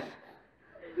says this.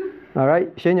 All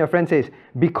right, Shane, your friend says,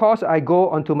 because I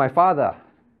go unto my Father.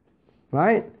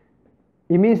 Right?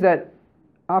 It means that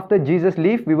after Jesus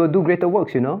leave, we will do greater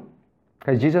works, you know.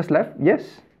 Has Jesus left?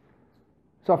 Yes.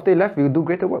 So after he left, we will do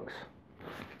greater works.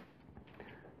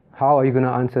 How are you going to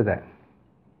answer that?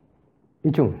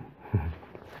 Ichung. The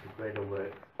greater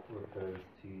work refers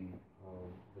to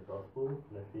the gospel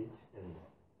message and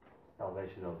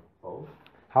salvation of souls.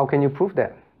 How can you prove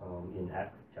that? In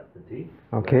Acts chapter 2.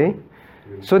 Okay.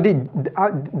 So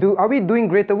are we doing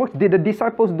greater works? Did the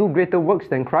disciples do greater works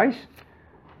than Christ?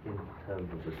 In terms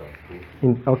of the gospel.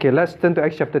 Okay, let's turn to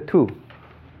Acts chapter 2.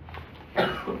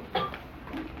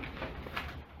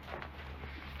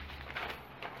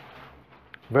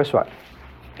 Verse what?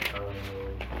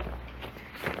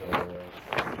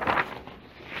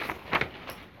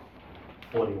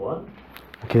 41.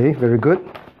 Okay, very good.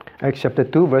 Acts chapter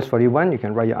 2, verse 41. You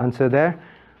can write your answer there.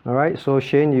 All right, so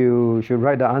Shane, you should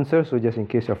write the answer, so just in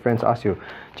case your friends ask you.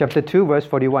 Chapter 2, verse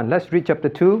 41. Let's read chapter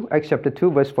 2, Acts chapter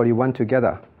 2, verse 41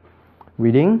 together.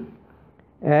 Reading.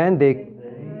 And they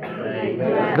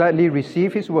gladly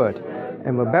received his word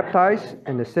and were baptized,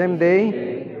 and the same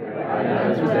day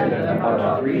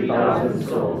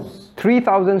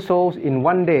 3,000 souls in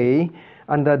one day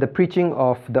under the preaching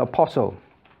of the apostle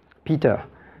Peter.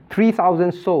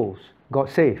 3,000 souls got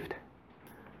saved.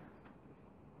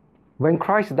 When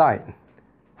Christ died,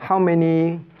 how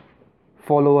many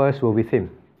followers were with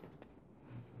him?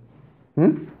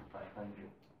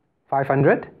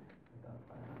 500?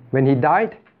 When he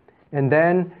died? And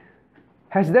then,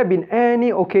 has there been any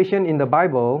occasion in the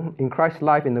Bible, in Christ's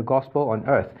life, in the gospel on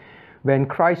earth, when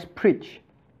Christ preached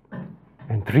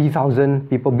and 3,000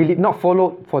 people believed, not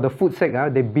followed for the food's sake,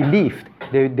 they believed.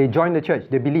 They joined the church,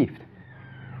 they believed.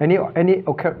 Any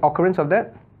occurrence of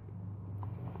that?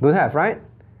 Don't have, right?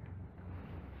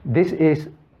 This is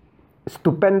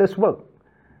stupendous work.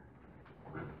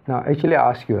 Now, actually,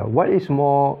 I ask you, what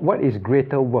is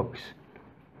greater works?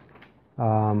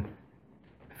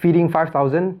 Feeding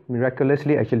 5,000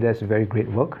 miraculously, actually, that's a very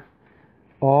great work.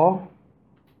 Or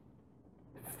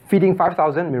feeding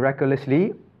 5,000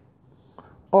 miraculously,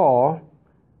 or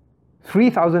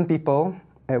 3,000 people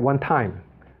at one time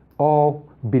all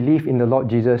believe in the Lord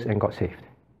Jesus and got saved.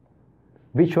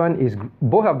 Which one is,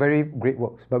 both are very great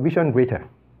works, but which one greater?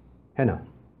 Hannah?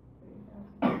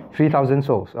 3,000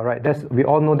 souls. All right, we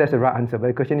all know that's the right answer, but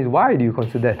the question is, why do you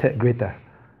consider that greater?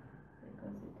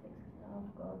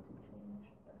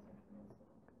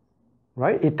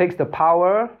 Right? It takes the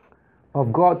power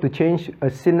of God to change a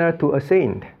sinner to a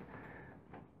saint.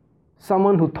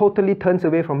 Someone who totally turns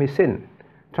away from his sin,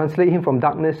 translate him from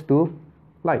darkness to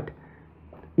light.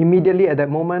 Immediately at that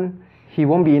moment, he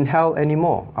won't be in hell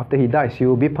anymore. After he dies, he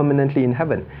will be permanently in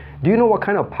heaven. Do you know what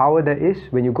kind of power that is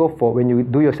when you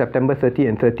do your September 30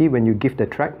 and 30, when you give the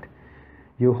tract?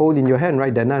 You hold in your hand,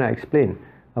 right? Then I explain.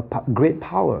 Great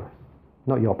power.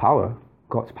 Not your power,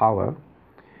 God's power.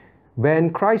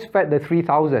 When Christ fed the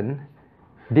 3,000,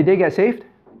 did they get saved?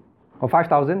 Or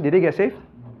 5,000, did they get saved?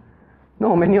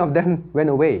 No, many of them went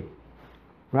away.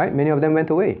 Right? Many of them went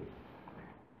away.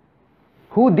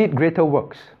 Who did greater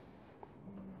works?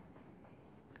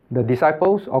 The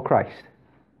disciples or Christ?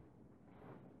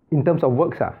 In terms of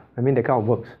works, the kind of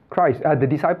works. Christ, the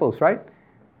disciples, right?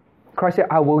 Christ said,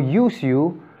 I will use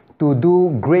you to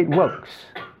do great works.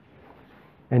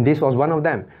 And this was one of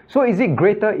them. So is it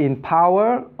greater in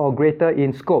power or greater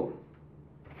in scope?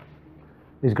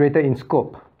 It's greater in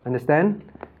scope. Understand?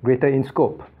 Greater in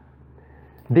scope.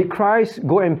 Did Christ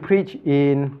go and preach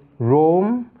in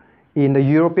Rome, in the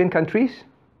European countries?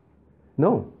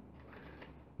 No.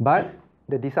 But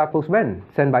the disciples went,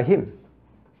 sent by him.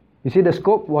 You see the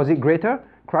scope, was it greater?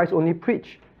 Christ only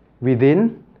preached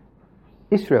within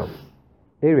Israel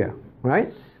area,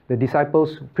 right? The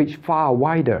disciples preached far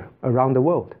wider around the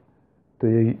world, to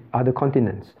the other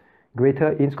continents,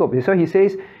 greater in scope. So he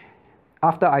says,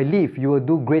 after I leave, you will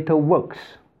do greater works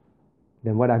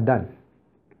than what I've done.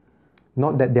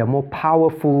 Not that they're more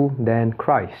powerful than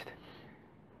Christ.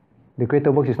 The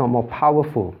greater works is not more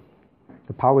powerful.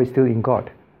 The power is still in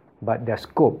God. But their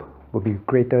scope will be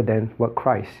greater than what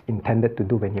Christ intended to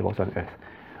do when he was on earth.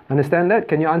 Understand that?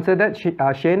 Can you answer that,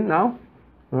 Shane, now?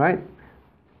 All right.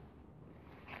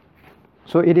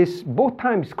 So it is both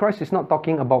times Christ is not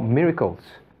talking about miracles.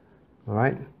 All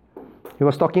right. He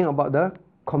was talking about the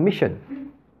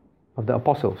commission of the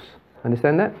apostles.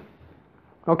 Understand that?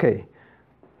 Okay.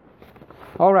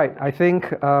 All right. I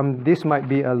think this might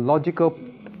be a logical...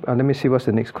 let me see what's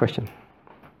the next question.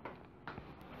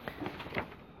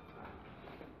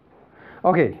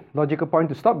 Okay, logical point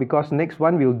to stop because next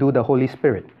one we'll do the Holy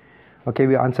Spirit. Okay,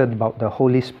 we answered about the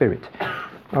Holy Spirit.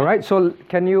 All right, so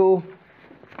can you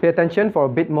pay attention for a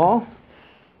bit more?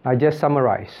 I just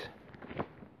summarize.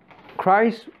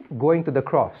 Christ going to the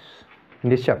cross in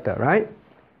this chapter, right?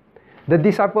 The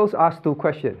disciples asked 2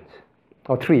 questions,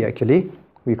 or 3 actually.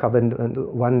 We covered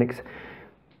one next.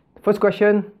 First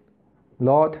question,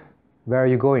 Lord, where are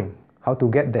you going? How to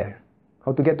get there?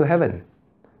 How to get to heaven?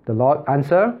 The Lord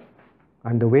answer,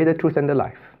 I'm the way, the truth, and the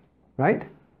life. Right?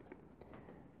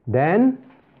 Then,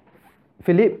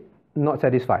 Philip, not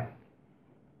satisfied.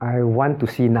 I want to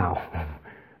see now. I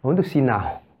want to see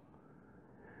now.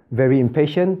 Very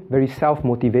impatient, very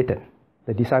self-motivated.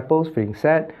 The disciples feeling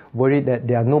sad, worried that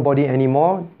they are nobody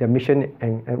anymore, their mission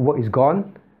and work is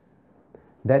gone.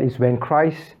 That is when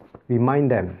Christ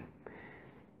remind them,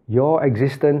 your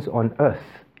existence on earth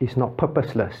is not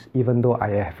purposeless, even though I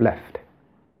have left.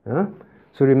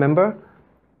 So remember,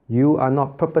 you are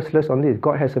not purposeless on this.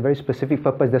 God has a very specific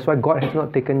purpose. That's why God has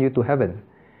not taken you to heaven.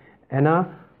 Anna,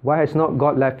 why has not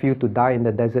God left you to die in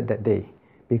the desert that day?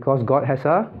 Because God has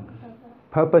a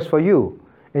purpose for you.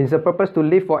 And is the purpose to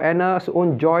live for Anna's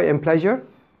own joy and pleasure?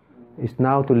 It's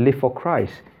now to live for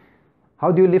Christ.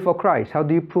 How do you live for Christ? How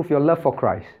do you prove your love for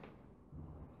Christ?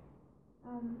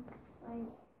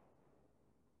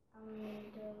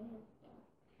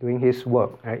 Doing His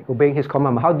work, right? Obeying His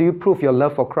commandment. How do you prove your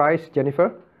love for Christ,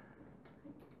 Jennifer?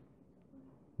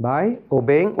 By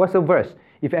obeying. What's the verse?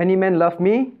 If any man love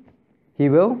me, he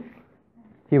will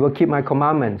keep my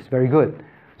commandments. Very good.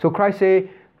 So Christ say,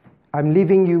 I'm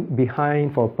leaving you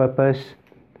behind for a purpose.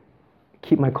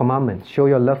 Keep my commandments. Show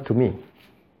your love to me.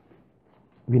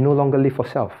 We no longer live for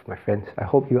self, my friends. I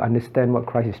hope you understand what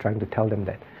Christ is trying to tell them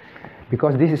that.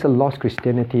 Because this is a lost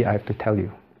Christianity, I have to tell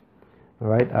you. All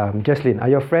right, Jocelyn, are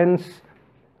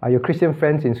your Christian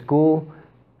friends in school,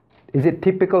 is it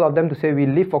typical of them to say we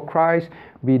live for Christ,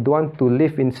 we don't want to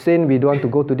live in sin, we don't want to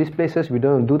go to these places, we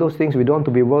don't want to do those things, we don't want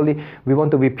to be worldly, we want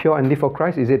to be pure and live for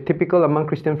Christ? Is it typical among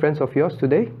Christian friends of yours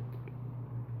today?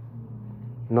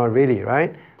 Not really,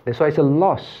 right? That's why it's a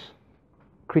lost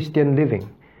Christian living.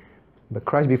 But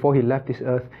Christ, before He left this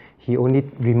earth, He only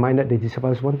reminded the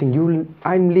disciples one thing,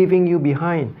 I'm leaving you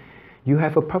behind. You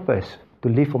have a purpose. To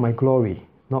live for my glory,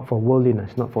 not for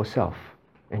worldliness, not for self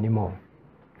anymore.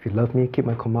 If you love me, keep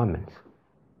my commandments.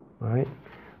 Alright?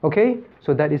 Okay?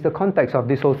 So that is the context of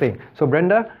this whole thing. So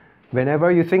Brenda,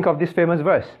 whenever you think of this famous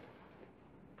verse,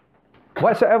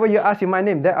 whatsoever you ask in my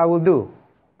name, that I will do.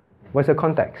 What's the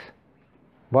context?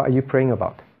 What are you praying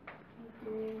about?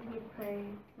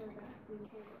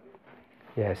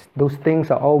 Yes, those things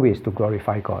are always to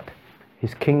glorify God.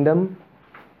 His kingdom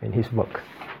and His work.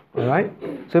 Alright?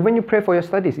 So when you pray for your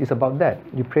studies, it's about that.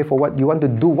 You pray for what you want to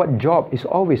do, what job, is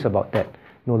always about that.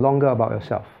 No longer about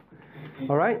yourself.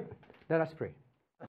 Alright? Let us pray.